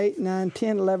 7, 8, 9,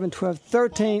 10, 11, 12,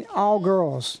 13, all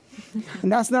girls.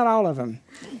 And that's not all of them.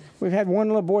 We've had one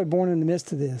little boy born in the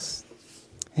midst of this.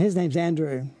 His name's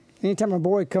Andrew. Anytime a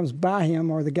boy comes by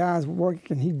him or the guy's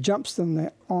working, he jumps in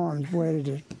the arms ready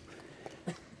to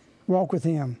walk with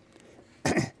him.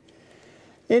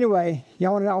 Anyway,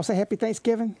 y'all want to all say Happy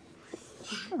Thanksgiving?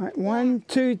 All right, 1,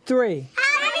 2, 3.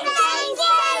 Happy Thanksgiving!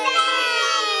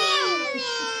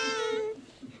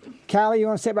 Kylie, you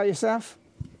want to say it by yourself?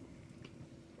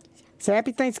 Say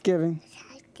Happy Thanksgiving.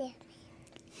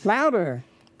 Louder.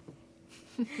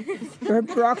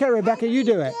 Okay, Rebecca, you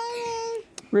do it.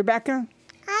 Rebecca?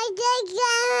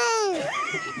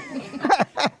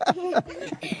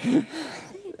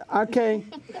 Okay.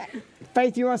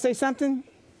 Faith, you want to say something?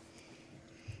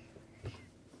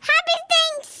 Happy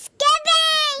Thanksgiving!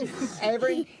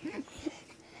 Avery?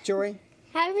 Joy?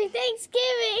 Happy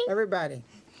Thanksgiving! Everybody.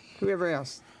 Whoever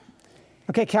else.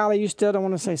 Okay, Callie, you still don't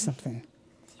want to say something.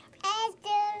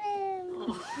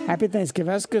 Happy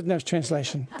Thanksgiving. That's good enough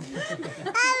translation.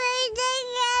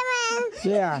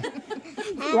 Yeah.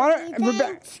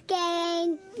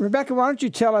 Rebecca, why don't you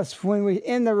tell us when we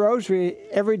end the rosary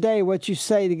every day what you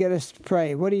say to get us to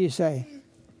pray? What do you say?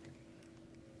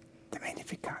 The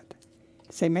Magnificat.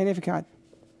 Say Magnificat.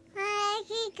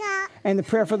 And the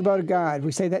prayer for the boat of God.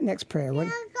 We say that next prayer. What?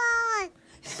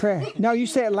 Prayer. No, you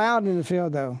say it loud in the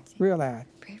field, though. Real loud.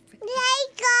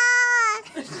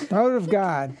 Boat of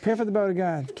God. Prayer for the boat of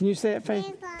God. Can you say it, Faith?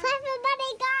 Pray for the boat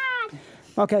of God.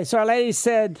 Okay, so Our Lady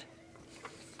said,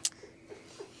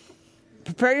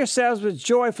 prepare yourselves with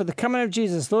joy for the coming of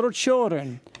Jesus, little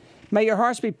children. May your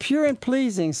hearts be pure and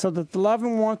pleasing, so that the love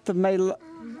and warmth may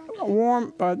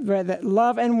that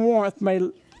love and warmth may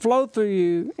flow through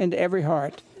you into every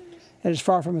heart that is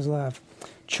far from His love.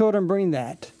 Children bring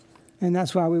that, and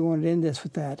that's why we wanted to end this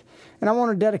with that. And I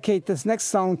want to dedicate this next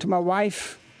song to my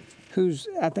wife, who's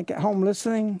I think at home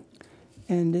listening,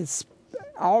 and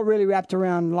all really wrapped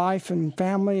around life and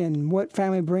family and what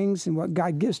family brings and what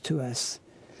God gives to us.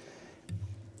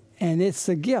 And it's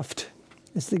a gift.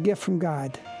 It's the gift from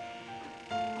God.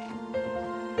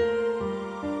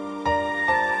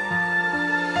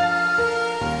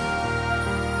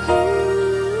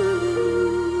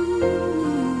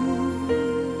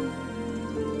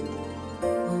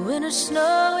 Winter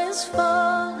snow is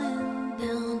falling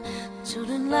down,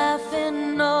 children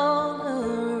laughing all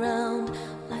around,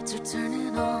 lights are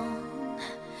turning on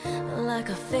like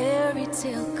a fairy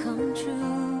tale come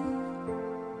true.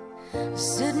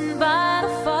 Sitting by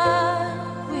the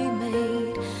fire we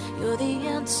made, you're the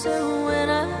answer when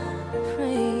I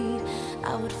prayed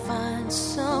I would find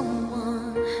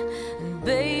someone, and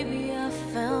baby I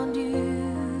found you.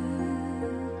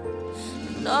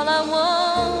 And all I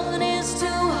want is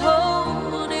to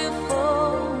hold you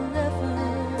forever,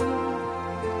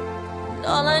 and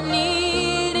all I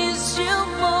need is you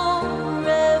more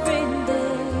every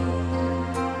day.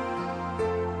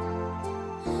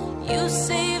 You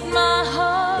saved my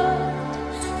heart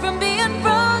from being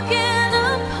broken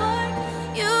apart.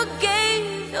 You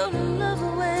gave your love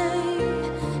away,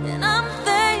 and I'm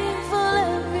thankful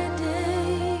every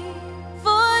day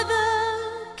for the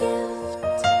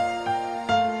gift.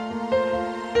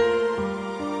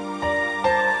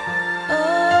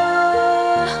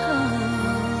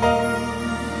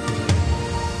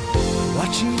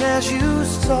 Watching as you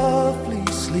softly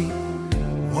sleep,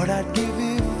 what I'd give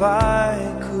if I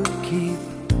could keep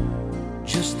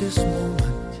just this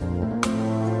moment.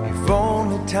 If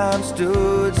only time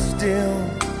stood still,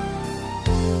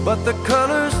 but the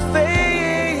colors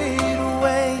fade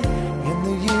away and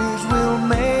the years will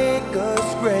make us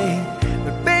gray.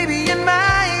 But baby, in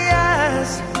my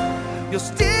eyes, you'll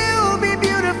still be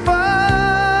beautiful.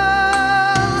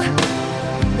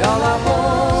 And all I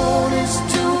want is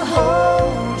to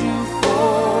hold you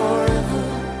forever.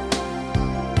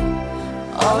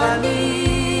 All I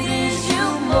need is you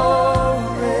more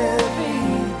every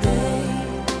day.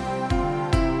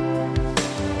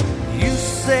 You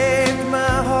saved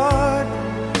my heart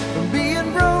from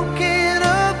being broken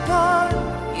apart.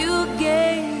 You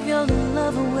gave your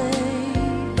love away,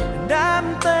 And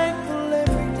I'm thankful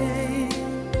every day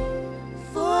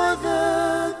for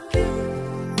the gift.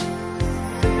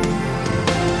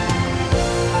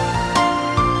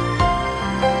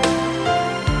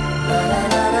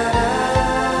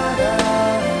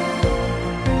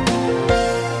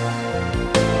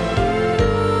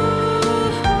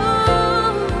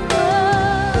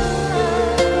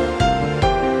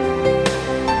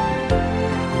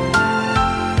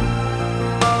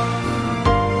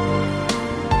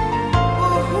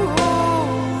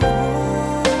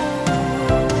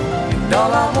 And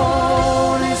all I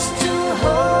want is to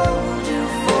hold you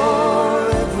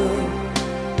forever.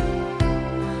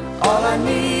 All I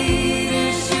need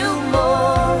is you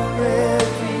more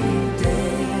every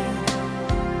day.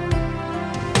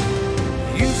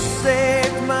 You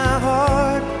saved my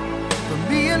heart from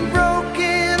being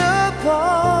broken apart.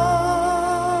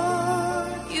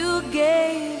 you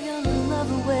gave your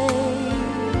love away,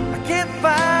 I can't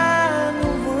find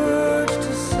the words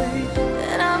to say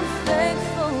and I'm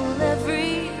thankful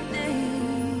every day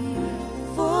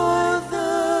for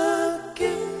the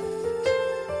gift.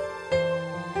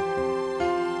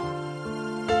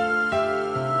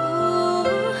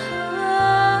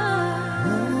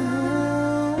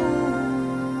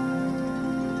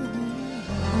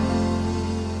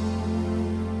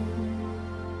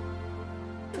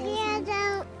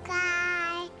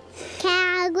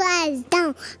 Cowgirls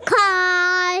don't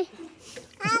cry.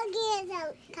 Cowgirls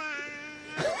don't cry.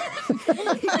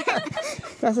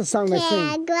 That's a song they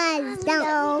sing. Cowgirls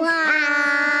don't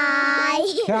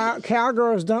cry.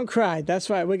 Cowgirls don't cry. That's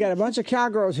right. We got a bunch of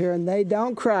cowgirls here, and they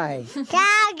don't cry.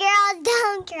 Cowgirls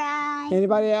don't cry.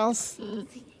 Anybody else? Me.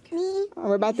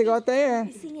 We're about to go out there.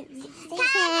 Cowgirls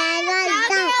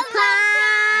don't cry.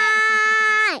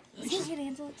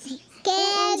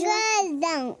 Cowgirls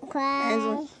don't cry.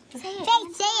 Angela. Say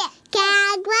it.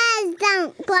 Cowgirls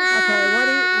don't cry.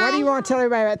 Okay, what do you want to tell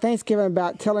everybody about Thanksgiving,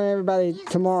 about telling everybody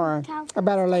tomorrow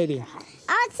about Our Lady?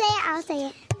 I'll say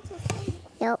it.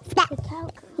 Nope.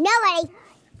 Nobody.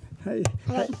 Hey,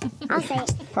 I'll say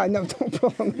it. no, don't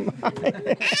pull on the mic.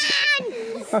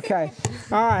 Okay.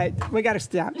 All right. We got to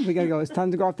stop. We got to go. It's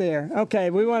time to go off the air. Okay.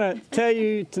 We want to tell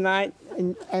you tonight,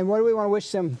 and what do we want to wish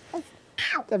them,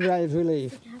 everybody, as we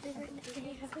leave?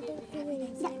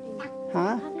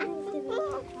 Huh?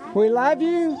 We love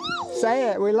you. Say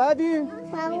it. We love you.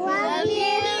 I love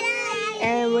you.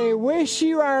 And we wish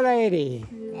you Our Lady.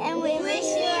 And we wish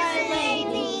you Our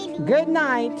Lady. Good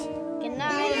night. Good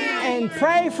night. And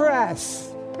pray for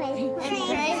us. Pray for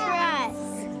us.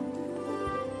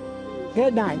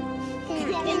 Good night.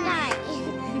 Good night.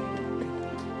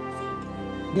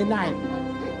 Good night.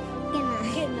 Good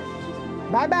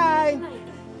night. Bye-bye.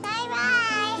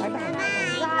 Bye-bye.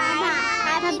 Bye-bye.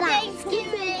 Happy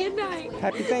Thanksgiving. Good night.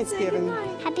 Happy Thanksgiving.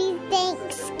 Happy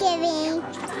Thanksgiving.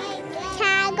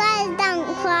 Cowgirls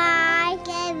don't cry.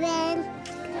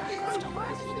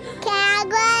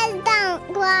 Cowgirls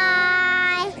don't cry.